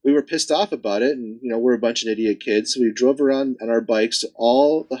 Well, we were pissed off about it, and, we're a bunch of idiot kids, so we drove around on our bikes to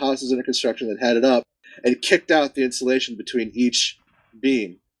all the houses under construction that had it up and kicked out the insulation between each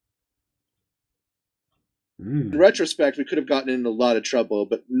beam. In retrospect, we could have gotten in a lot of trouble,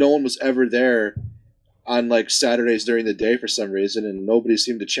 but no one was ever there on, Saturdays during the day for some reason, and nobody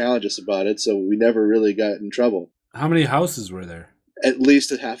seemed to challenge us about it, so we never really got in trouble. How many houses were there? At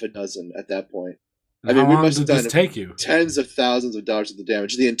least a half a dozen at that point. And how long did this take you? Tens of thousands of dollars of the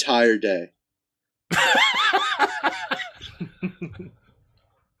damage the entire day.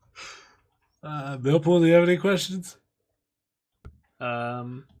 Millpool, do you have any questions?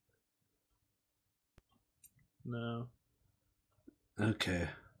 No. Okay.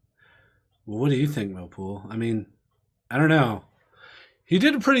 Well, what do you think, Millpool? I mean, I don't know. He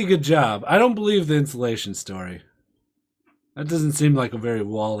did a pretty good job. I don't believe the insulation story. That doesn't seem like a very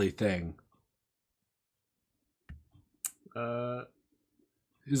Wally thing.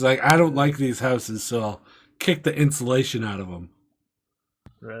 He's like, I don't like these houses, so I'll kick the insulation out of them.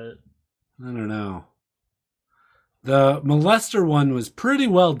 Right. I don't know. The molester one was pretty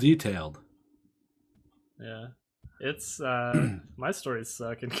well detailed. Yeah. It's, my stories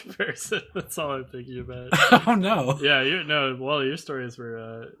suck in comparison. That's all I'm thinking about. Oh, no. Yeah, your stories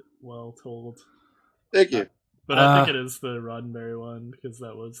were, well told. Thank you. But I think it is the Roddenberry one, because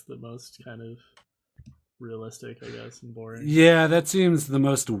that was the most kind of realistic, I guess, and boring. Yeah, that seems the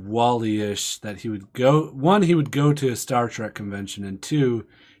most Wally-ish, that he would go... One, he would go to a Star Trek convention, and two,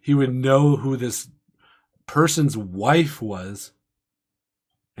 he would know who this person's wife was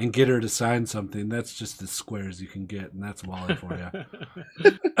and get her to sign something. That's just as square as you can get, and that's Wally for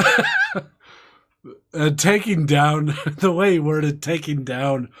you. Taking down... The way he worded taking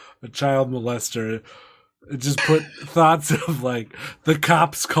down a child molester... It just put thoughts of, the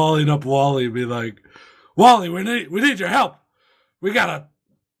cops calling up Wally and be like, Wally, we need your help. We got a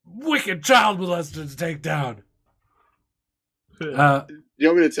wicked child molester to take down. You want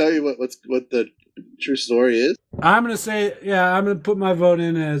me to tell you what the true story is? I'm going to say, I'm going to put my vote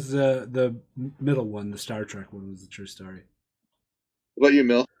in as the middle one. The Star Trek one was the true story. What about you,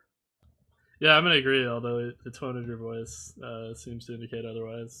 Mill? Yeah, I'm gonna agree. Although the tone of your voice seems to indicate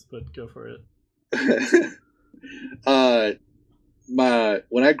otherwise, but go for it.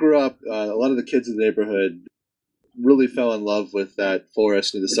 When I grew up, a lot of the kids in the neighborhood really fell in love with that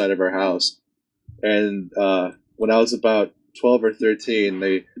forest near the side of our house. And when I was about 12 or 13,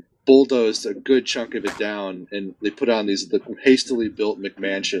 they bulldozed a good chunk of it down, and they put on these hastily built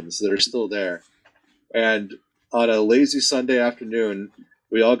McMansions that are still there. And on a lazy Sunday afternoon,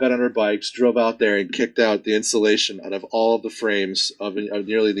 we all got on our bikes, drove out there, and kicked out the insulation out of all of the frames of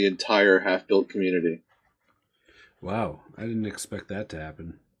nearly the entire half-built community. Wow, I didn't expect that to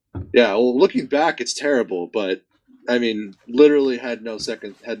happen. Yeah, well, looking back, it's terrible, but I mean, literally had no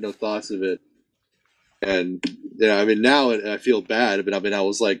thoughts of it. And I mean, now I feel bad, but I mean, I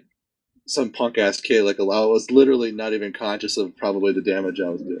was like some punk ass kid. Like, I was literally not even conscious of probably the damage I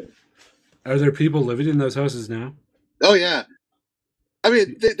was doing. Are there people living in those houses now? Oh yeah, I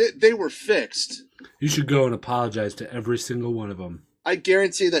mean, they were fixed. You should go and apologize to every single one of them. I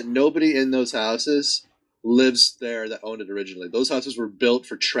guarantee that nobody in those houses lives there that owned it originally. Those houses were built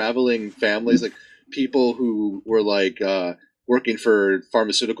for traveling families, like people who were like working for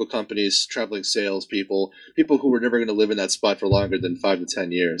pharmaceutical companies, traveling salespeople, people who were never going to live in that spot for longer than 5 to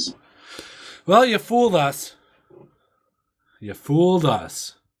 10 years. Well, you fooled us. You fooled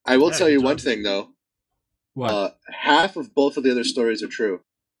us. I will tell you one thing, though. What? Half of both of the other stories are true.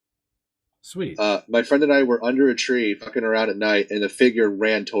 Sweet. My friend and I were under a tree fucking around at night, and a figure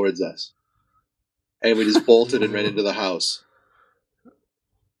ran towards us. And we just bolted and ran into the house.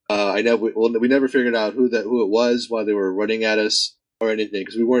 We never figured out who it was while they were running at us or anything,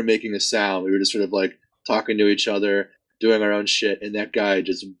 because we weren't making a sound. We were just sort of like talking to each other, doing our own shit, and that guy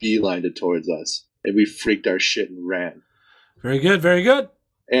just beelined it towards us. And we freaked our shit and ran. Very good, very good.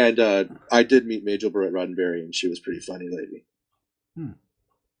 And I did meet Majel Barrett Roddenberry, and she was pretty funny lady.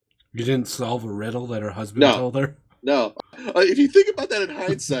 You didn't solve a riddle that her husband told her? No. If you think about that in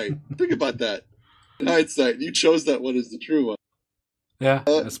hindsight, think about that. In hindsight, you chose that one as the true one. Yeah,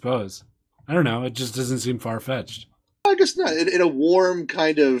 I suppose. I don't know. It just doesn't seem far-fetched. I guess not. In a warm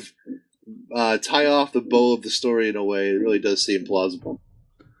kind of tie off the bow of the story in a way, it really does seem plausible.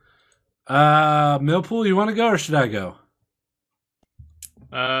 Millpool, you want to go or should I go?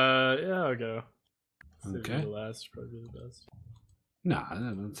 Yeah, I'll go. Okay. The last probably the best. No, I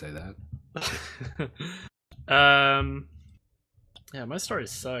don't say that. Yeah, my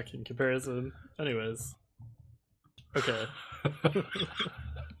stories suck in comparison. Anyways. Okay.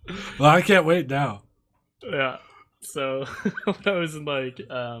 Well, I can't wait now. Yeah. So when I was in like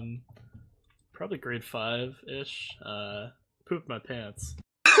probably grade 5-ish, pooped my pants.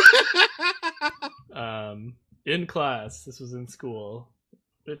 In class. This was in school.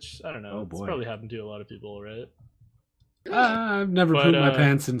 Which I don't know. Oh, boy. It's probably happened to a lot of people, right? I've never pooped my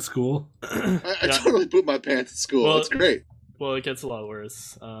pants in school. I totally pooped my pants at school. Well, it's great. Well, it gets a lot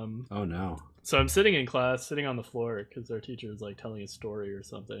worse. Oh no. So I'm sitting in class, sitting on the floor because our teacher is like telling a story or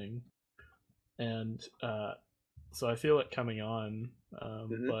something, and so I feel it coming on.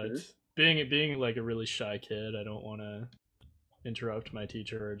 But being like a really shy kid, I don't want to interrupt my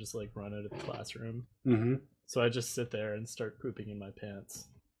teacher or just like run out of the classroom. Mm-hmm. So I just sit there and start pooping in my pants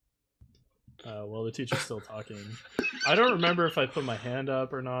while the teacher's still talking. I don't remember if I put my hand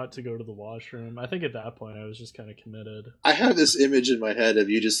up or not to go to the washroom. I think at that point I was just kind of committed. I have this image in my head of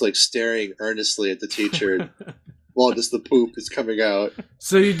you just like staring earnestly at the teacher while just the poop is coming out.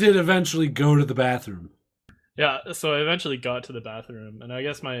 So you did eventually go to the bathroom? Yeah, so I eventually got to the bathroom, and I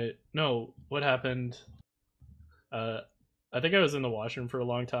guess what happened? I think I was in the washroom for a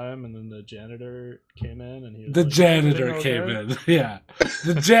long time, and then the janitor came in, and he was The like, janitor came in, yeah.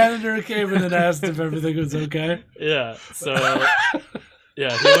 The janitor came in and asked if everything was okay? Yeah, so,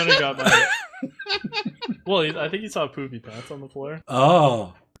 yeah, he went and got my... Well, I think he saw poopy pants on the floor.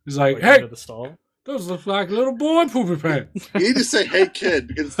 Oh. He's like, Under hey, the stall. those look like little boy poopy pants. You need to say, hey, kid,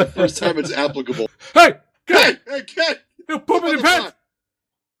 because it's the first time it's applicable. Hey, Hey, kid, kid! you pooping your pants!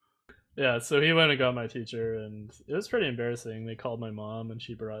 Yeah, so he went and got my teacher, and it was pretty embarrassing. They called my mom, and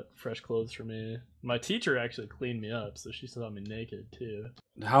she brought fresh clothes for me. My teacher actually cleaned me up, so she saw me naked, too.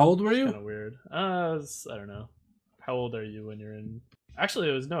 How old were you? Kind of weird. I don't know. How old are you when you're in... Actually,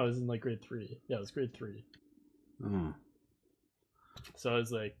 it was in like grade 3. Yeah, it was grade 3. Oh. So I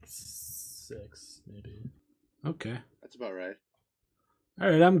was like 6, maybe. Okay. That's about right. All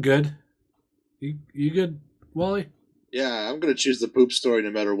right, I'm good. You good, Wally? Yeah, I'm going to choose the poop story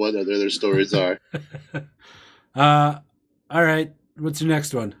no matter what other stories are. All right. What's your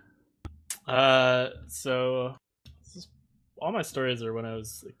next one? So all my stories are when I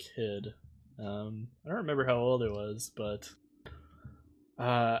was a kid. I don't remember how old I was, but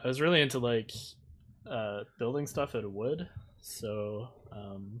I was really into like building stuff out of wood. So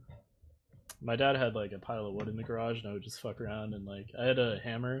my dad had like a pile of wood in the garage, and I would just fuck around and like I had a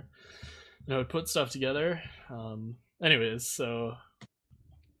hammer, and I would put stuff together. Anyways, so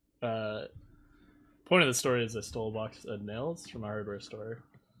point of the story is I stole a box of nails from a hardware store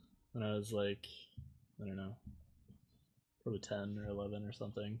when I was like, I don't know, probably 10 or 11 or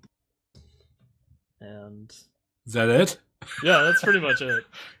something. And Is that it? yeah, that's pretty much it.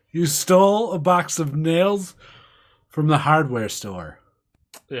 You stole a box of nails from the hardware store.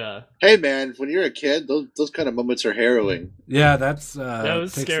 Yeah. Hey man, when you're a kid, those kind of moments are harrowing. Yeah, that's It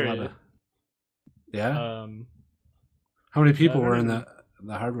was takes a scary. lot of- Yeah. How How many people I were in don't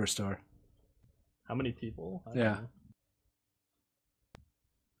the hardware store? many people? I don't Yeah. know.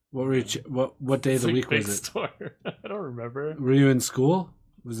 What were you? What day of It's the like a week big was it? store. I don't remember. Were you in school?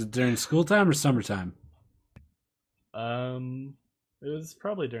 Was it during school time or summertime? It was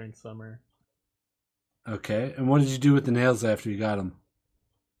probably during summer. Okay. And what did you do with the nails after you got them?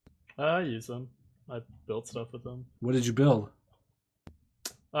 I used them. I built stuff with them. What did you build?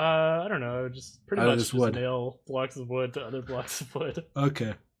 I don't know. Just pretty Out of much this just wood. nail blocks of wood to other blocks of wood.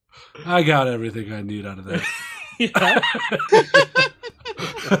 Okay. I got everything I need out of that. Yeah,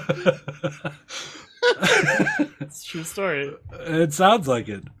 it's a true story. It sounds like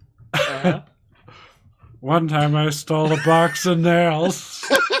it. Uh-huh. One time I stole a box of nails.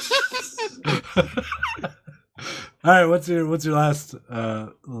 All right, what's your last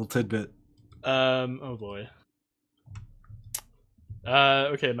little tidbit? Oh boy.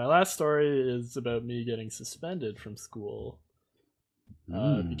 Okay, my last story is about me getting suspended from school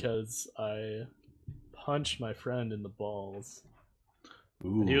because I punched my friend in the balls.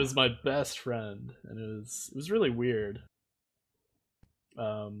 Ooh. He was my best friend, and it was really weird.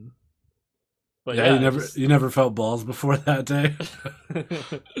 But yeah, yeah, you never felt balls before that day.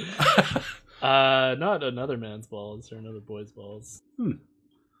 not another man's balls or another boy's balls.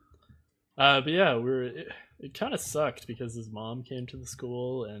 But yeah, it kind of sucked because his mom came to the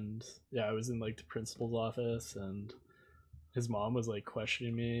school, and yeah, I was in like the principal's office, and his mom was like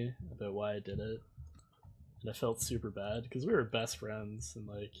questioning me about why I did it, and I felt super bad because we were best friends, and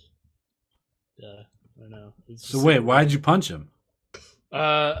like, yeah, I don't know. It was just So wait, super why'd weird. you punch him?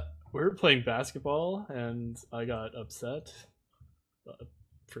 We were playing basketball, and I got upset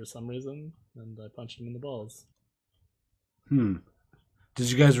for some reason, and I punched him in the balls. Did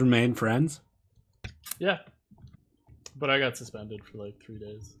you guys remain friends? Yeah, but I got suspended for like 3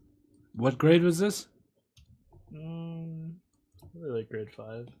 days. What grade was this? Really like grade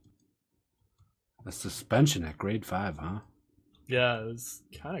 5. A suspension at grade 5, huh? Yeah, it was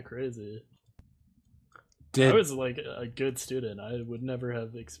kind of crazy. I Did was like a good student. I would never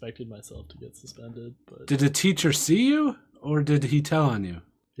have expected myself to get suspended, but did the teacher see you, or did he tell on you?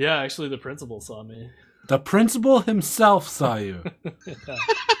 yeah, actually the principal saw me. The principal himself saw you. Yeah.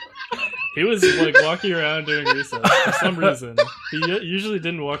 He was like walking around during recess for some reason. He usually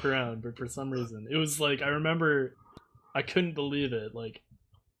didn't walk around, but for some reason, it was like I remember I couldn't believe it. Like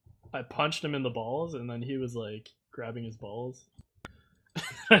I punched him in the balls, and then he was like grabbing his balls.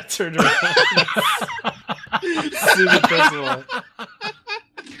 I turned around. See the principal.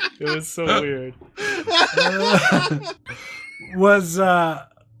 It was so weird.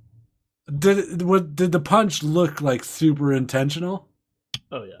 Did the punch look like super intentional?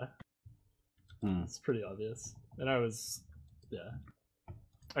 Oh yeah, it's pretty obvious. And I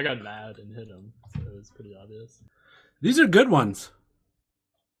got mad and hit him, so it was pretty obvious. These are good ones.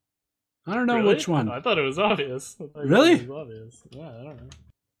 I don't know Really? which one. I thought it was obvious. I thought Really? It was obvious. Yeah, I don't know.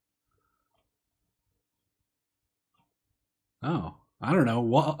 Oh, I don't know.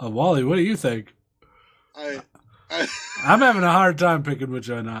 Wally, what do you think? I'm I'm having a hard time picking which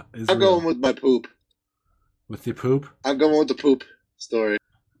one is real. going with my poop. With the poop. I'm going with the poop story.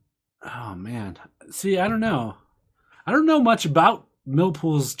 Oh man, see, I don't know. I don't know much about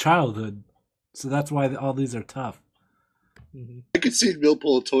Millpool's childhood, so that's why all these are tough. Mm-hmm. I could see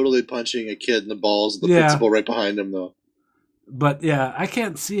Millpool totally punching a kid in the balls, the Yeah. principal right behind him, though. But yeah, I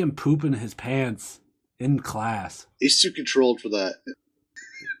can't see him pooping his pants in class. He's too controlled for that.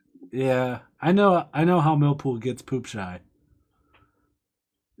 Yeah, I know how Millpool gets poop shy,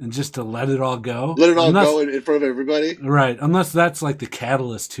 and just to let it all go. Let it all Unless- go in front of everybody. Right, unless that's like the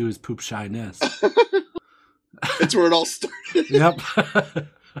catalyst to his poop shyness. That's where it all started. Yep.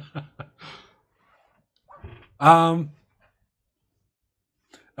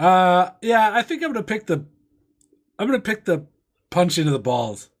 Yeah, I think I'm gonna pick the punch into the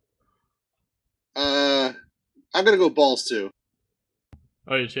balls. I'm gonna go balls too.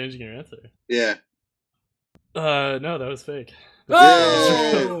 Oh, you're changing your answer. Yeah. No, that was fake.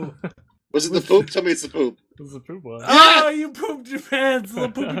 Oh! Was it the poop? Tell me it's the poop. It was a poop one. Oh, you pooped your pants. The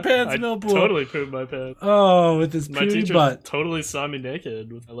poopy pants I Millpool. totally pooped my pants. Oh, with his My puny teacher butt. totally saw me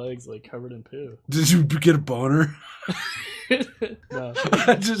naked with my legs like covered in poo. Did you get a boner? No.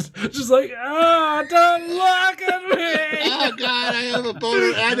 just like, don't look at me. Oh God, I have a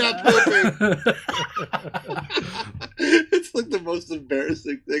boner and I'm pooping. It's like the most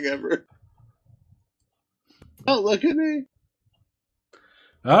embarrassing thing ever. Oh, look at me.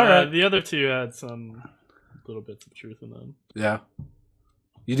 All right. The other two had some little bits of truth in them. Yeah.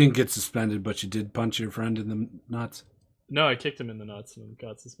 You didn't get suspended, but you did punch your friend in the nuts. No, I kicked him in the nuts and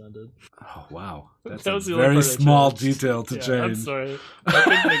got suspended. Oh, wow. That's That a was the only very part I small changed. detail to Yeah, change. I'm sorry. I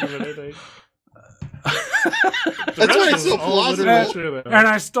couldn't think of anything. The That's why rest it's so was all literally plausible. true, though. And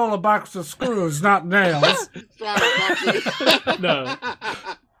I stole a box of screws, not nails. No.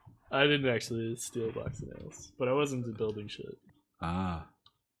 I didn't actually steal a box of nails, but I was into building shit. Ah.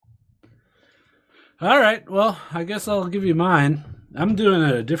 All right. Well, I guess I'll give you mine. I'm doing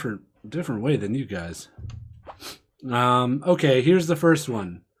it a different way than you guys. Okay, here's the first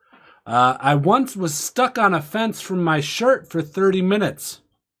one. I once was stuck on a fence from my shirt for 30 minutes.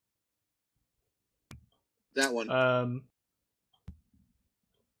 That one.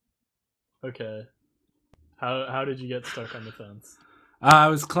 Okay. How did you get stuck on the fence? I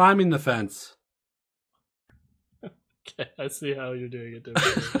was climbing the fence. Okay, I see how you're doing it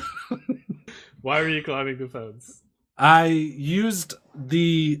differently. Why were you climbing the fence? I used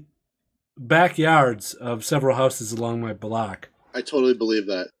the backyards of several houses along my block. I totally believe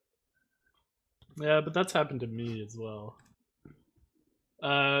that. Yeah, but that's happened to me as well.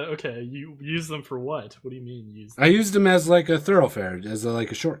 Okay, you use them for what? What do you mean use them? I used them as like a thoroughfare, as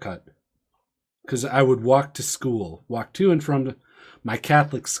like a shortcut. Because I would walk to school, walk to and from my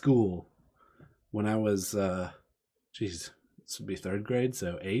Catholic school when I was, this would be 3rd grade,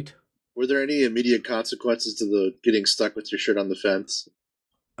 so 8. Were there any immediate consequences to the getting stuck with your shirt on the fence?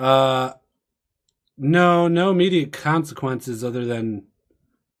 No immediate consequences other than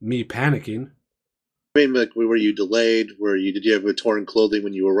me panicking. I mean, like, were you delayed? Did you have torn clothing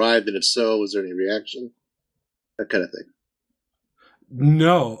when you arrived? And if so, was there any reaction? That kind of thing.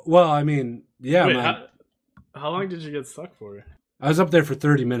 No. Well, I mean, yeah. Wait, how long did you get stuck for? I was up there for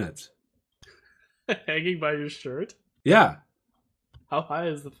 30 minutes. Hanging by your shirt? Yeah. How high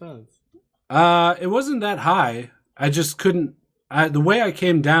is the fence? It wasn't that high. I just couldn't. The way I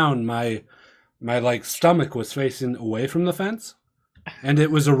came down, my like stomach was facing away from the fence, and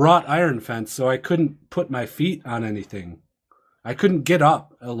it was a wrought iron fence, so I couldn't put my feet on anything. I couldn't get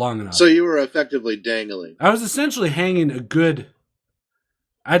up long enough. So you were effectively dangling. I was essentially hanging a good.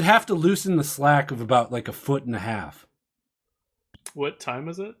 I'd have to loosen the slack of about like 1.5 feet. What time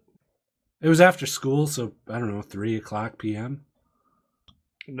is it? It was after school, so I don't know, 3:00 p.m.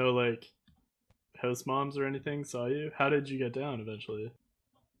 No, like, house moms or anything saw you? How did you get down eventually?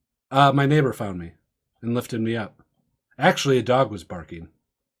 My neighbor found me and lifted me up. Actually, a dog was barking.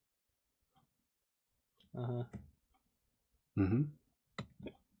 Uh-huh. Mm-hmm.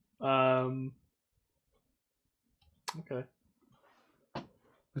 Okay.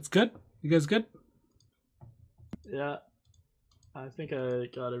 That's good. You guys good? Yeah. I think I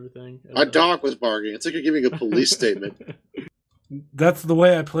got everything. A dog was barking. It's like you're giving a police statement. That's the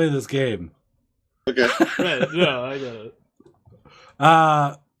way I play this game. Okay. Right, no, I get it.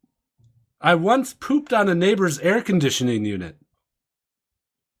 I once pooped on a neighbor's air conditioning unit.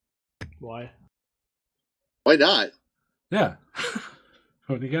 Why? Why not? Yeah.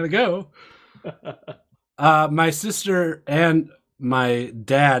 When you gotta go. My sister and my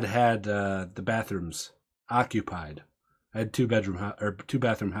dad had the bathrooms occupied. I had two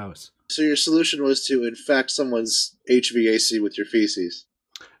bathroom house. So your solution was to infect someone's HVAC with your feces.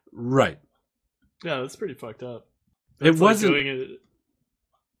 Right. Yeah, that's pretty fucked up. It That's like wasn't. doing it.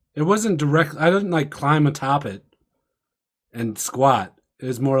 It wasn't direct. I didn't like climb atop it and squat. It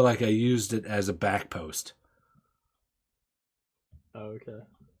was more like I used it as a back post. Oh, okay.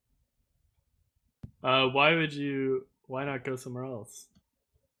 Why not go somewhere else?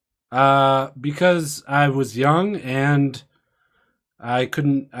 Because I was young and I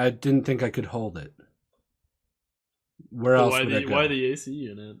didn't think I could hold it. Where But else why would I go? why the AC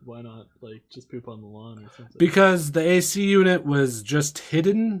unit? Why not like just poop on the lawn or something? Because the AC unit was just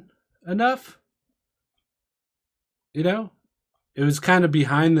hidden enough. You know? It was kind of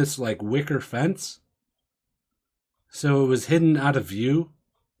behind this like wicker fence. So it was hidden out of view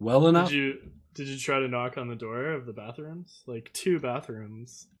well enough. Did you try to knock on the door of the bathrooms? Like 2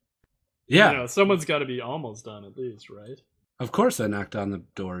 bathrooms. Yeah. You know, someone's got to be almost done at least, right? Of course I knocked on the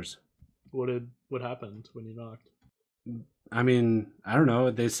doors. What happened when you knocked? I mean, I don't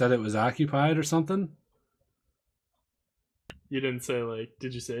know. They said it was occupied or something. You didn't say, like,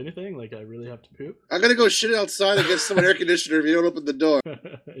 did you say anything? Like, I really have to poop? I'm gonna go shit outside and get some air conditioner if you don't open the door.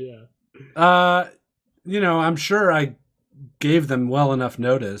 Yeah. I'm sure I gave them well enough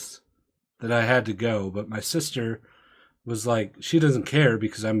notice that I had to go, but my sister was like, she doesn't care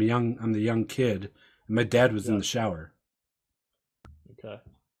because I'm the young kid, and my dad was in the shower. Okay.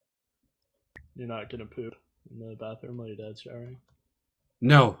 You're not gonna poop in the bathroom while your dad's showering?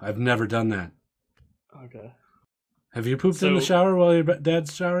 No, I've never done that. Okay. Have you pooped in the shower while your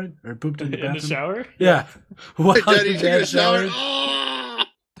dad's showering? Or pooped in the bathroom? In the shower? Yeah. While Hey, Daddy, your take a dad's shower. showering?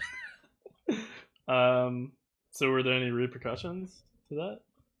 Oh! So were there any repercussions to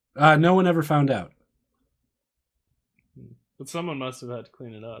that? No one ever found out. But someone must have had to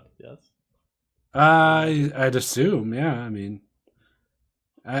clean it up, yes? I'd assume, yeah. I mean,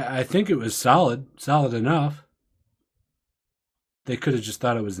 I think it was solid enough. They could have just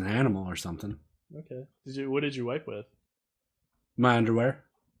thought it was an animal or something. Okay. What did you wipe with? My underwear.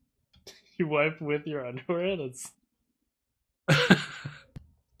 You wiped with your underwear?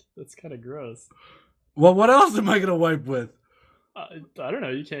 That's kind of gross. Well, what else am I gonna wipe with? I don't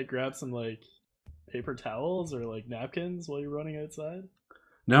know. You can't grab some like paper towels or like napkins while you're running outside?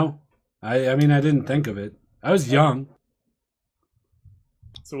 No, I mean I didn't think of it. I was young.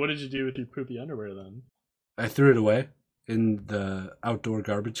 So what did you do with your poopy underwear then? I threw it away in the outdoor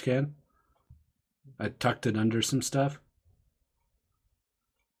garbage can. I tucked it under some stuff.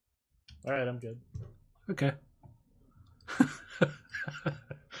 All right, I'm good. Okay.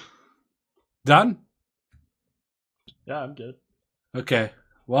 Done? Yeah, I'm good. Okay.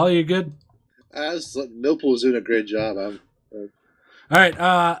 Well, you good? Millpool's doing a great job. All right.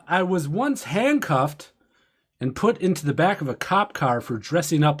 I was once handcuffed and put into the back of a cop car for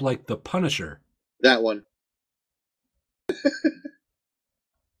dressing up like the Punisher. That one.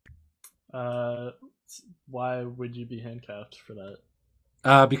 Why would you be handcuffed for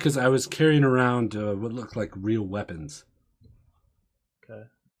that? Because I was carrying around what looked like real weapons. Okay.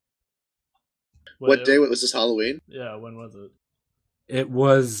 What day was this, Halloween? Yeah, when was it? It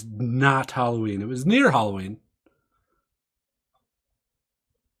was not Halloween. It was near Halloween.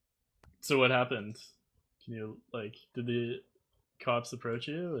 So what happened? Can you, like, did the cops approach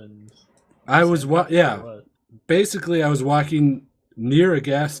you and... I was, what? Basically I was walking near a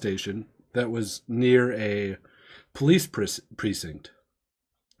gas station that was near a police precinct.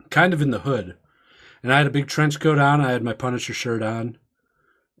 Kind of in the hood. And I had a big trench coat on. I had my Punisher shirt on.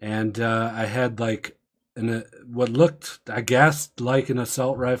 And I had like what looked, I guess, like an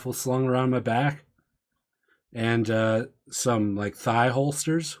assault rifle slung around my back. And some like thigh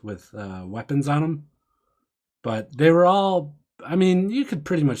holsters with weapons on them. But they were all, I mean, you could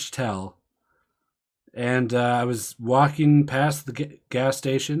pretty much tell. And I was walking past the gas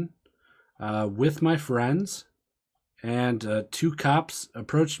station with my friends. And two cops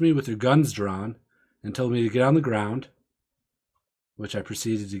approached me with their guns drawn and told me to get on the ground, which I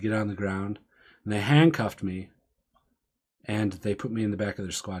proceeded to get on the ground. And they handcuffed me, and they put me in the back of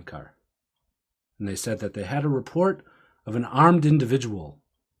their squad car. And they said that they had a report of an armed individual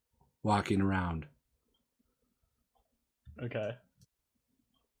walking around. Okay.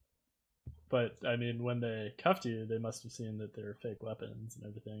 But, I mean, when they cuffed you, they must have seen that they were fake weapons and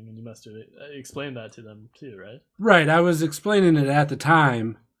everything, and you must have explained that to them too, right? Right, I was explaining it at the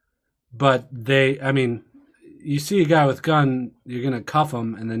time, but you see a guy with a gun, you're going to cuff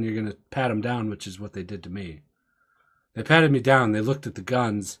him, and then you're going to pat him down, which is what they did to me. They patted me down, they looked at the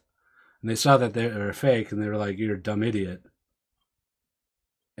guns, and they saw that they were fake, and they were like, "You're a dumb idiot."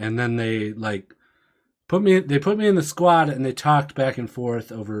 And then they, like, put me in the squad, and they talked back and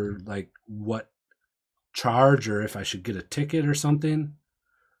forth over, like, what charge or if I should get a ticket or something.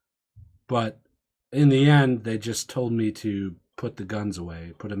 But in the end, they just told me to put the guns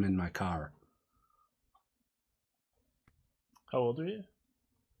away, put them in my car. How old are you?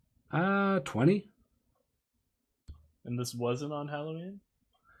 20. And this wasn't on Halloween?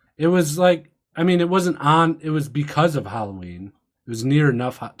 It was like, I mean, it wasn't on, it was because of Halloween. It was near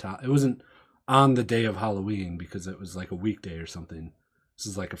enough it wasn't on the day of Halloween because it was like a weekday or something. This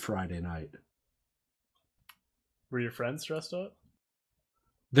is like a Friday night. Were your friends dressed up?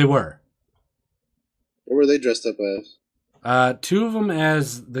 They were. What were they dressed up as? Two of them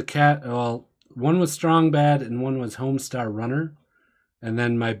as the cat. Well, one was Strong Bad and one was Homestar Runner. And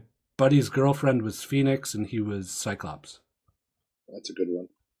then my buddy's girlfriend was Phoenix and he was Cyclops. That's a good one.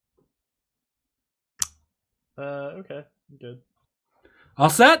 Okay. Good.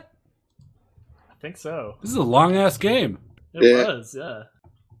 All set? I think so. This is a long-ass game. It Yeah. was, yeah.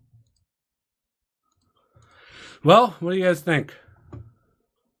 Well, what do you guys think?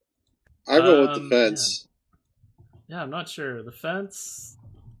 I go with the fence. Yeah, I'm not sure. The fence.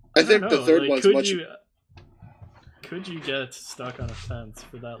 I think don't the know. third Like, one's could much. Could you get stuck on a fence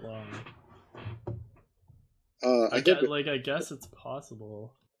for that long? I think I guess it's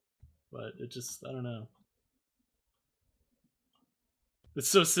possible, but it just I don't know. It's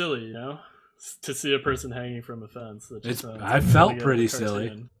so silly, you know, to see a person hanging from a fence. That just sounds I like felt something out of a pretty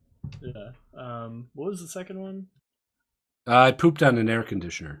cartoon. Yeah. What was the second one? I pooped on an air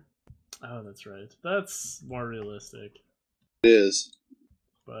conditioner. Oh, that's right. That's more realistic, it is.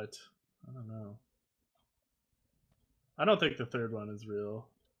 but I don't know. I don't think the third one is real.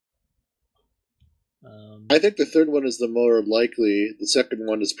 I think the third one is the more likely. The second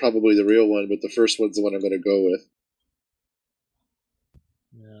one is probably the real one, but the first one's the one I'm going to go with.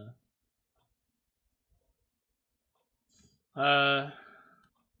 Yeah.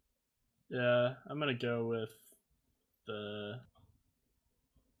 Yeah, I'm gonna go with the.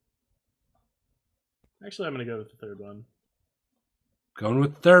 Actually, I'm gonna go with the third one. Going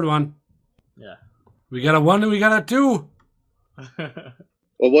with the third one. Yeah. We got a 1 and we got a 2.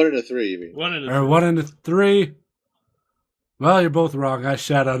 Well, 1 and a 3, you mean? One and Or 1 and a 3. Well, you're both wrong. I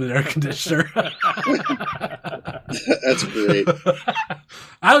shat on an air conditioner. That's great.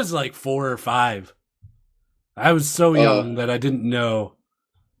 I was like 4 or 5. I was so young that I didn't know,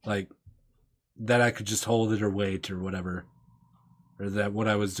 like, that I could just hold it or wait or whatever. Or that what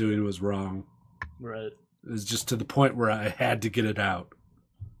I was doing was wrong. Right. It was just to the point where I had to get it out.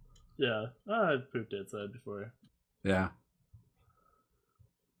 Yeah. I've pooped outside before. Yeah.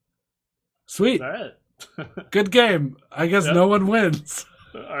 Sweet. All right. Good game. I guess Yep. no one wins.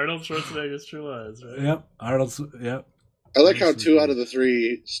 Arnold Schwarzenegger's True Lies, right? Yep. Arnold's. Yep. I like how 2 out of the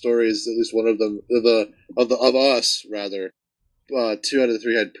 3 stories, at least one of them, of us rather, 2 out of the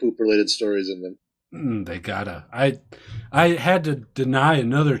 3 had poop related stories in them. They gotta. I had to deny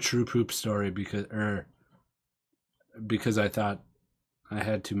another true poop story because I thought I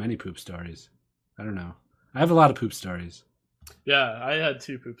had too many poop stories. I don't know. I have a lot of poop stories. Yeah, I had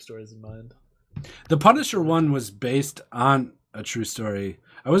 2 poop stories in mind. The Punisher one was based on a true story.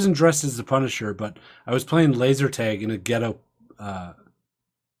 I wasn't dressed as the Punisher, but I was playing laser tag in a ghetto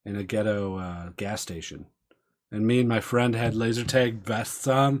gas station. And me and my friend had laser tag vests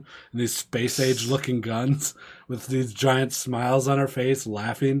on and these space age looking guns with these giant smiles on our face,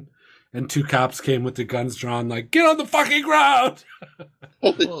 laughing. And 2 cops came with the guns drawn, like, get on the fucking ground!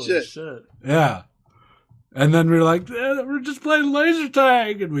 Holy shit. Yeah. And then we were like, we're just playing laser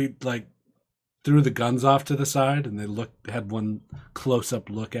tag. And we, like, threw the guns off to the side and they had one close up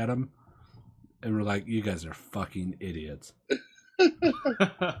look at them. And we're like, you guys are fucking idiots.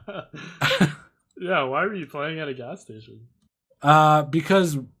 Yeah, why were you playing at a gas station?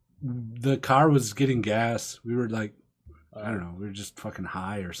 Because the car was getting gas. We were like, I don't know, we were just fucking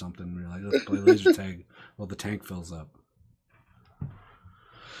high or something. We were like, let's play laser tag while the tank fills up.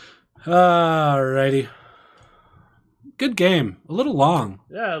 Alrighty. Good game. A little long.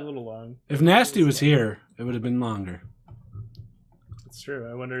 Yeah, a little long. If Nasty was here, it would have been longer. It's true.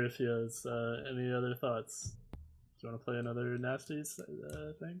 I wonder if he has any other thoughts. Do you want to play another Nasties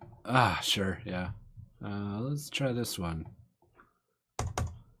thing? Sure, yeah. Let's try this one.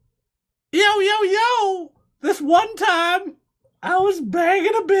 Yo! This one time, I was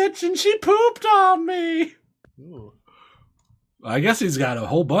banging a bitch and she pooped on me. Ooh. I guess he's got a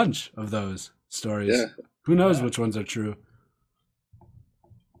whole bunch of those stories. Yeah. Who knows which ones are true?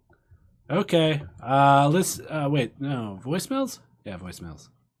 Okay. Let's wait, no. Voicemails? Yeah, voicemails.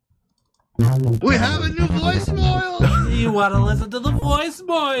 We have a new voicemail! You want to listen to the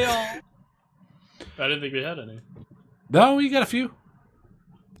voicemail? I didn't think we had any. No, we got a few.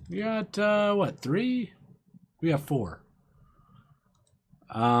 We got, 3? We have 4.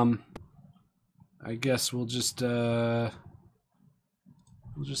 I guess we'll just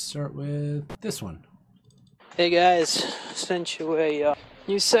start with this one. Hey guys, sent you a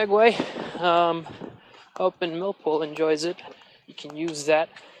new segue. Hoping Millpool enjoys it. You can use that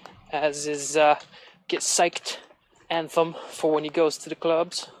as his get psyched anthem for when he goes to the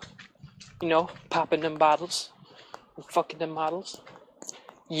clubs. You know, popping them bottles and fucking them models.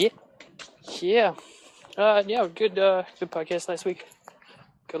 Yeah. Yeah, good podcast last week.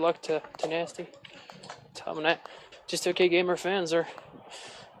 Good luck to Nasty. Tell him that Just Okay Gamer fans are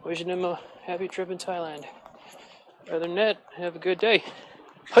wishing him a happy trip in Thailand. Other than that, have a good day.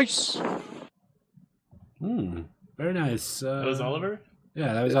 Peace! Very nice. That was Oliver?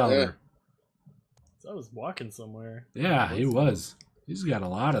 Yeah, that was Oliver. I was walking somewhere. Yeah, he was. He's got a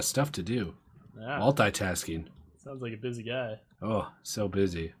lot of stuff to do. Yeah. Multitasking. Sounds like a busy guy. Oh, so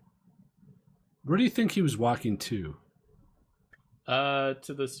busy. Where do you think he was walking to? To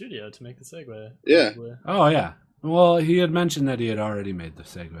the studio to make the segue. Yeah. Probably. Oh, yeah. Well, he had mentioned that he had already made the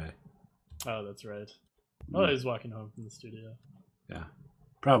segue. Oh, that's right. Oh, he was walking home from the studio. Yeah,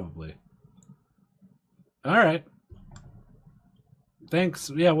 probably. All right.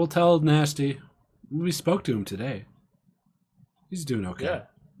 Thanks. Yeah, we'll tell Nasty. We spoke to him today. He's doing okay. Yeah.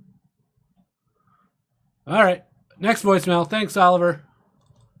 All right. Next voicemail. Thanks, Oliver.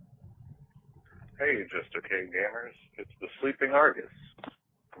 Hey, Just Okay Gamers. It's the Sleeping Argus.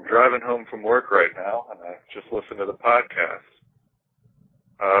 I'm driving home from work right now, and I just listened to the podcast.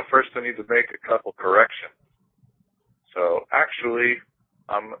 First, I need to make a couple corrections. So, actually,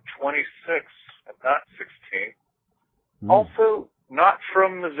 I'm 26 and not 16. Also, not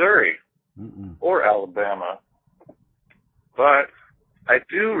from Missouri or Alabama. But I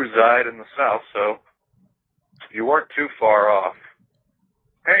do reside in the South, so you weren't too far off.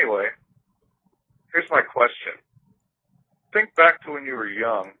 Anyway, here's my question. Think back to when you were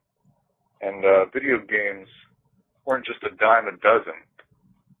young and video games weren't just a dime a dozen.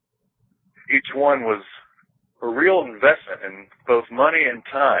 Each one was a real investment in both money and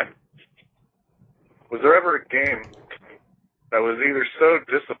time. Was there ever a game that was either so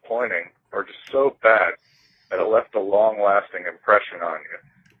disappointing or just so bad that it left a long-lasting impression on you?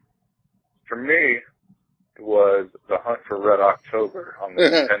 For me, it was The Hunt for Red October on the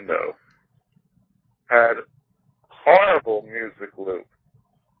Nintendo. Had horrible music loop.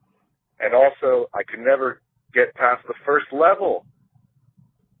 And also, I could never get past the first level.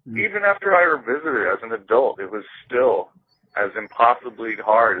 Even after I revisited it as an adult, it was still as impossibly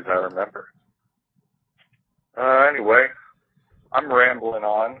hard as I remember. Anyway, I'm rambling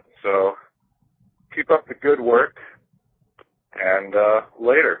on, so keep up the good work, and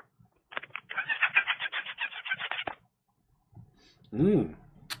later.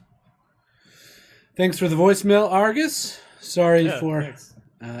 Thanks for the voicemail, Argus. Sorry for... Thanks.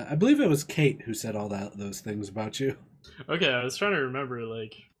 I believe it was Kate who said all those things about you. Okay, I was trying to remember,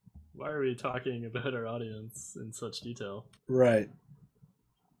 like, why are we talking about our audience in such detail? Right.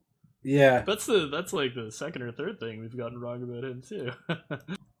 Yeah. That's like the second or third thing we've gotten wrong about him too.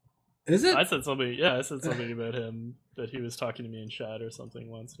 Is it? I said something about him that he was talking to me in chat or something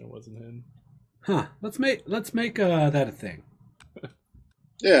once and it wasn't him. Huh. Let's make that a thing.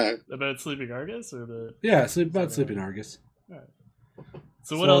 Yeah. About Sleeping Argus or about Sleeping Argus. All right.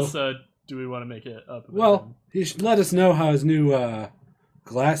 So what else do we want to make it up about Well, him? he should let us know how his new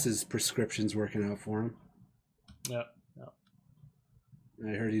glasses prescription's working out for him. Yeah.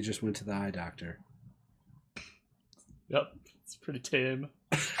 I heard he just went to the eye doctor. Yep. It's pretty tame.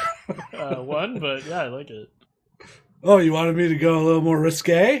 One, but yeah, I like it. Oh, you wanted me to go a little more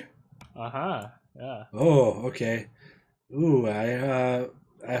risque? Uh-huh. Yeah. Oh, okay. Ooh, I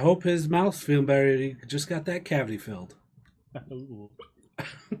hope his mouth's feeling better. He just got that cavity filled. Ooh.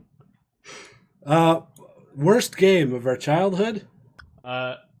 Worst game of our childhood?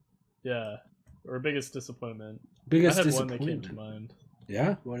 Yeah. Or biggest disappointment. Biggest I had disappointment. one that came to mind.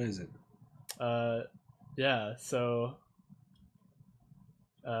 Yeah? What is it? Yeah, so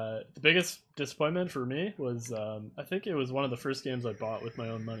the biggest disappointment for me was I think it was one of the first games I bought with my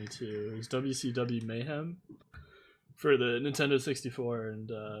own money too. It was WCW Mayhem for the Nintendo 64,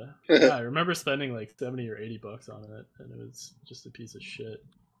 and yeah, I remember spending like $70 or $80 on it, and it was just a piece of shit.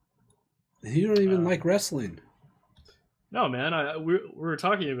 You don't even like wrestling. No, man, we were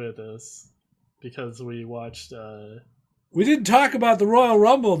talking about this because we watched. We didn't talk about the Royal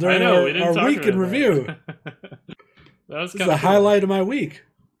Rumble during our week in review. That was the highlight of my week.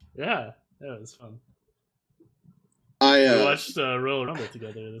 Yeah, it was fun. We watched Royal Rumble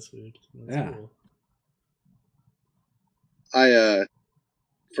together this week. That's cool.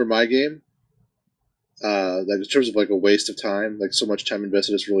 For my game, like in terms of like a waste of time, like so much time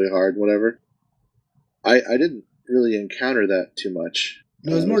invested is really hard, whatever. I didn't really encounter that too much.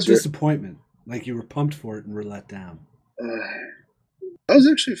 It was more disappointment. Like you were pumped for it and were let down. I was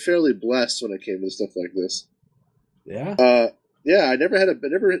actually fairly blessed when it came to stuff like this. Yeah? Yeah, I never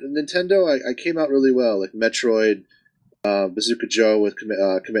Nintendo, I came out really well. Like Metroid, Bazooka Joe with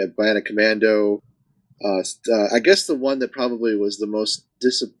Bionic Commando. I guess the one that probably was the most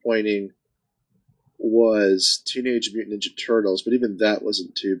disappointing was Teenage Mutant Ninja Turtles, but even that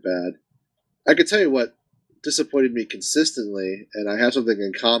wasn't too bad. I could tell you what disappointed me consistently, and I have something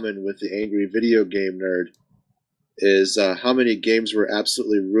in common with the angry video game nerd, is how many games were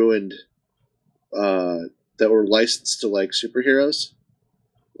absolutely ruined that were licensed to like superheroes,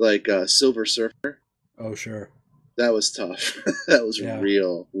 like Silver Surfer. Oh, sure. That was tough. That was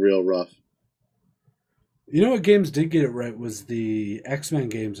real rough. You know what games did get it right was the X-Men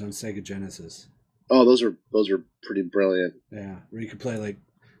games on Sega Genesis. Oh, those were pretty brilliant. Yeah, where you could play like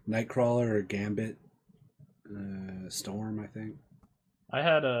Nightcrawler or Gambit, Storm, I think. I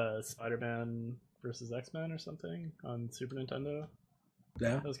had a Spider-Man versus X-Men or something on Super Nintendo.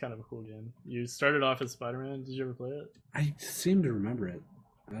 Yeah, That was kind of a cool game. You started off as Spider-Man. Did you ever play it? I seem to remember it.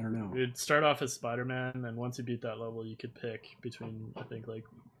 I don't know. You'd start off as Spider-Man, and once you beat that level, you could pick between, I think, like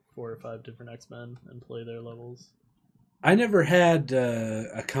 4 or 5 different X-Men and play their levels. I never had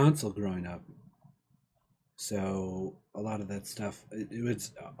a console growing up, so a lot of that stuff it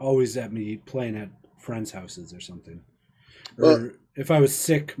was always at me playing at friends' houses or something. Or Well- if I was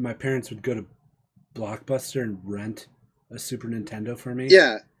sick, my parents would go to Blockbuster and rent a Super Nintendo for me.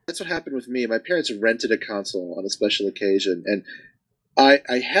 Yeah, that's what happened with me. My parents rented a console on a special occasion, and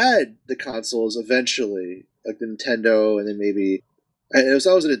I had the consoles eventually, like the Nintendo, and then maybe I was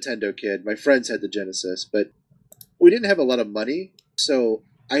always a Nintendo kid. My friends had the Genesis, but we didn't have a lot of money, so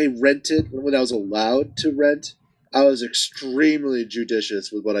I rented when I was allowed to rent. I was extremely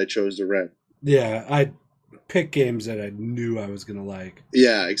judicious with what I chose to rent. Yeah, I'd pick games that I knew I was gonna like.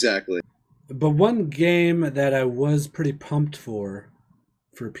 Yeah, exactly. But one game that I was pretty pumped for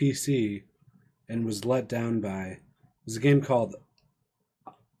PC and was let down by was a game called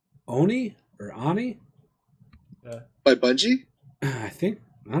Oni or Ani. By Bungie? I think,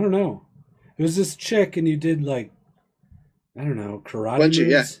 I don't know. It was this chick and you did like, I don't know, karate Bungie,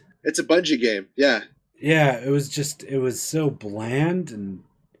 yeah. moves. It's a Bungie game. Yeah. Yeah, it was so bland and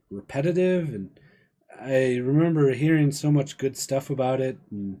repetitive, and I remember hearing so much good stuff about it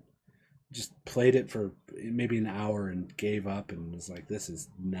and just played it for maybe an hour and gave up and was like, this is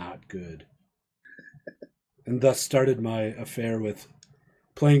not good. And thus started my affair with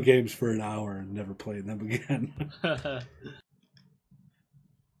playing games for an hour and never playing them again.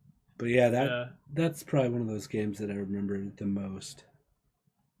 But yeah, that's probably one of those games that I remember the most.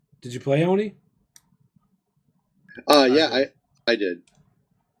 Did you play Oni? Yeah, I did.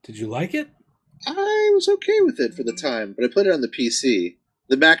 Did you like it? I was okay with it for the time, but I played it on the PC.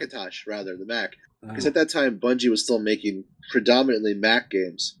 The Macintosh, rather, the Mac. Because at that time, Bungie was still making predominantly Mac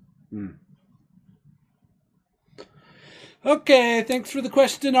games. Okay, thanks for the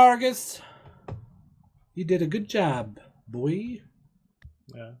question, Argus. You did a good job, boy.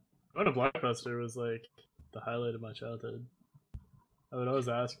 Yeah. Going to Blockbuster was like the highlight of my childhood. I would always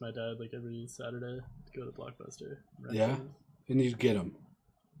ask my dad like every Saturday to go to Blockbuster. rent Yeah? games. And you'd get them.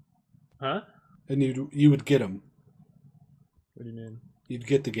 Huh? And you would get them. What do you mean? You'd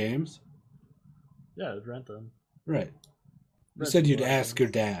get the games? Yeah, I'd rent them. Right. You Rent said you'd the ask your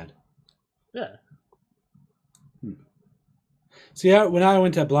dad. Yeah. See, when I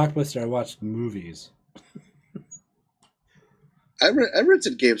went to Blockbuster, I watched movies. I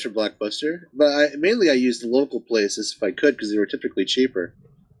rented games from Blockbuster, but mainly I used local places if I could because they were typically cheaper.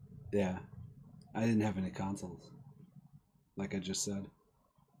 Yeah. I didn't have any consoles. Like I just said.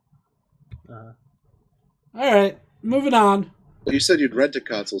 Uh-huh. All right, moving on. You said you'd rent a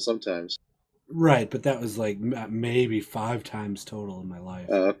console sometimes. Right, but that was like maybe 5 times total in my life.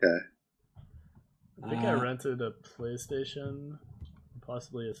 Oh, okay. I think I rented a PlayStation,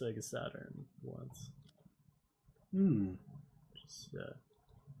 possibly a Sega Saturn once.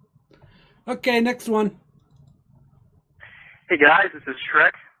 Yeah. Okay, next one. Hey guys, this is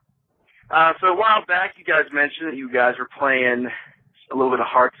Shrek. So a while back, you guys mentioned that you guys were playing a little bit of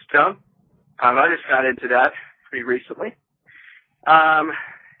Hearthstone. I just got into that pretty recently.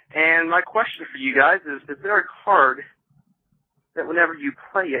 And my question for you guys is there a card that whenever you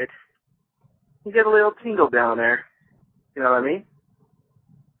play it, you get a little tingle down there? You know what I mean?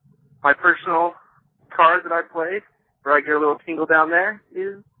 My personal card that I played, where I get a little tingle down there,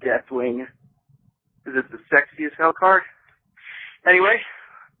 is Deathwing. Because it's the sexy as hell card. Anyway,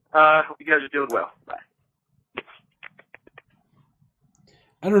 hope you guys are doing well. Bye.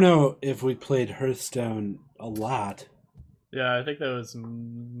 I don't know if we played Hearthstone a lot. Yeah, I think that was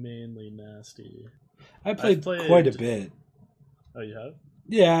mainly nasty. I played quite a bit. Oh, you have?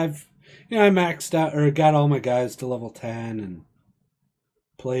 Yeah, I maxed out or got all my guys to level 10 and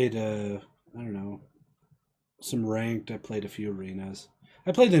played I don't know, some ranked. I played a few arenas.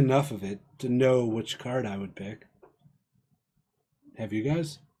 I played enough of it to know which card I would pick. Have you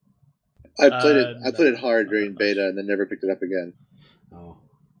guys? I played it hard during beta and then never picked it up again. Oh.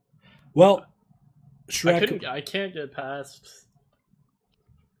 Well, Shrek. I can't get past,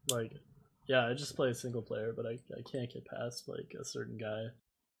 like, yeah, I just play single player, but I can't get past, like, a certain guy.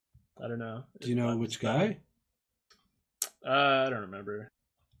 I don't know. Do you know which guy? I don't remember.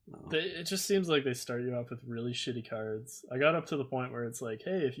 It just seems like they start you off with really shitty cards. I got up to the point where it's like,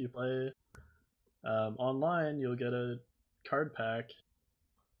 hey, if you play Online, you'll get a card pack,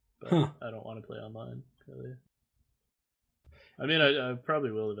 but Huh. I don't want to play online, really. I mean, I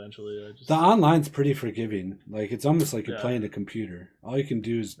probably will eventually. I just The online's pretty forgiving. Like, it's almost like you're Yeah. playing a computer. All you can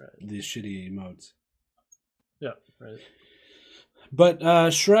do is Right. these shitty emotes. Yeah, right. But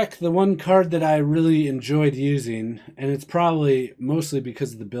Shrek, the one card that I really enjoyed using, and it's probably mostly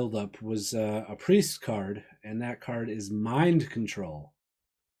because of the build-up, was a priest card, and that card is Mind Control.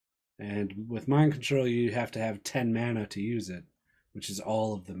 And with Mind Control, you have to have 10 mana to use it, which is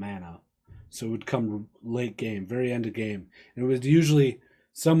all of the mana. So it would come late game, very end of game. And it was usually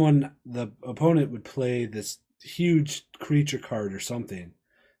the opponent would play this huge creature card or something.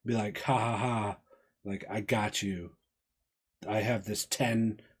 Be like, ha ha ha, like, I got you. I have this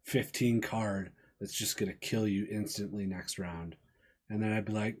 10, 15 card that's just going to kill you instantly next round. And then I'd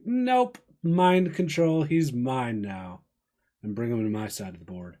be like, nope, Mind Control, he's mine now. And bring him to my side of the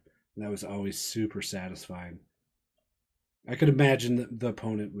board. And that was always super satisfying. I could imagine that the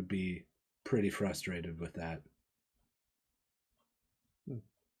opponent would be pretty frustrated with that.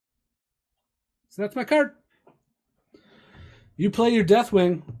 So that's my card. You play your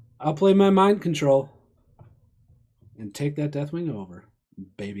Deathwing. I'll play my Mind Control. And take that Deathwing over,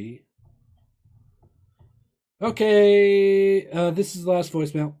 baby. Okay, this is the last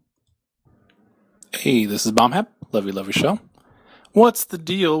voicemail. Hey, this is Bombhap. Lovey show. What's the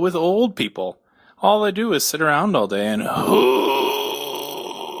deal with old people? All they do is sit around all day and...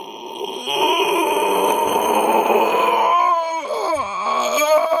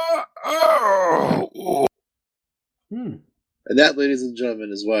 And that, ladies and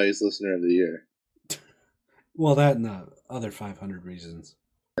gentlemen, is why he's Listener of the Year. Well, that and the other 500 reasons.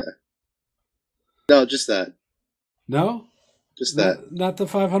 No, just that. No? Just that. Not the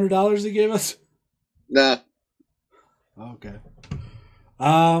 $500 he gave us? Nah. Okay.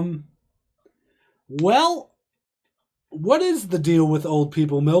 Well, what is the deal with old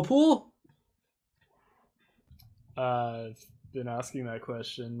people, Millpool? I've been asking that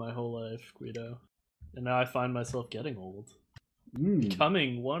question my whole life, Guido. And now I find myself getting old.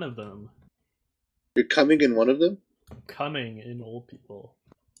 Becoming one of them. You're coming in one of them? Coming in old people.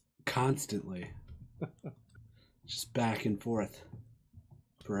 Constantly. Just back and forth.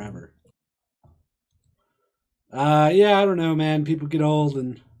 Forever. Yeah, I don't know, man. People get old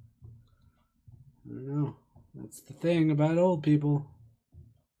and... I don't know. That's the thing about old people.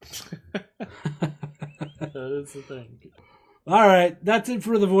 That is the thing. All right, that's it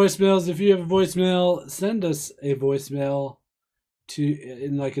for the voicemails. If you have a voicemail, send us a voicemail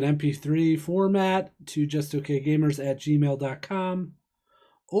in like an MP3 format to justokgamers@gmail.com,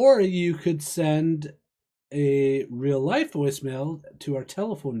 or you could send a real life voicemail to our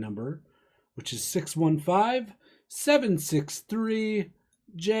telephone number, which is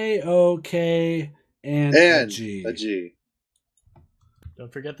 615-763-JOK and a G. A G.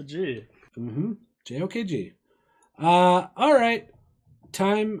 Don't forget the G. JOKG. All right.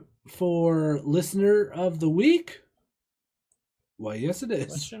 Time for Listener of the Week. Why, yes, it is.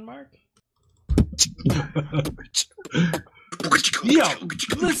 Question mark? Yo,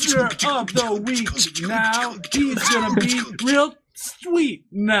 Listener of the Week now. He's gonna be real sweet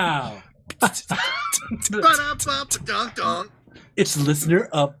now. It's Listener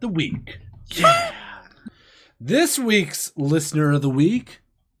of the Week. Yeah. This week's Listener of the Week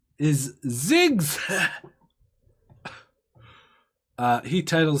is Ziggs. He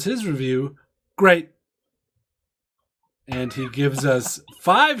titles his review, Great. And he gives us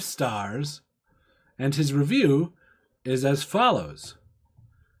 5 stars. And his review is as follows.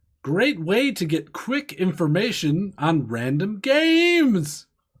 Great way to get quick information on random games.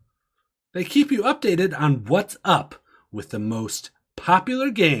 They keep you updated on what's up with the most popular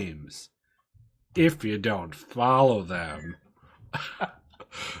games. If you don't follow them.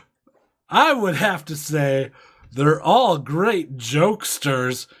 I would have to say they're all great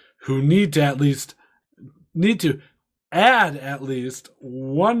jokesters who need to add at least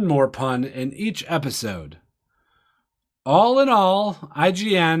one more pun in each episode. All in all,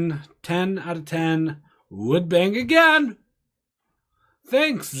 IGN 10 out of 10 would bang again.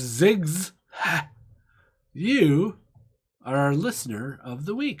 Thanks, Ziggs. You are our Listener of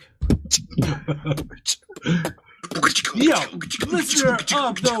the Week. Yo, Listener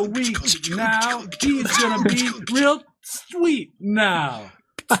of the Week now. He's gonna be real sweet now.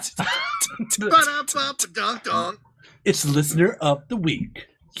 It's Listener of the Week.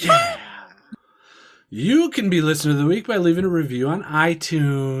 Yeah. You can be Listener of the Week by leaving a review on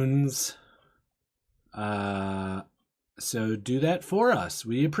iTunes. So do that for us.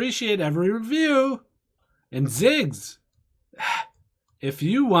 We appreciate every review. And Ziggs, if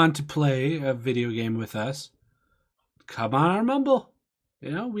you want to play a video game with us, come on our Mumble.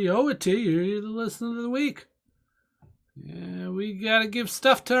 You know, we owe it to you. You're the listener of the week. Yeah, we gotta give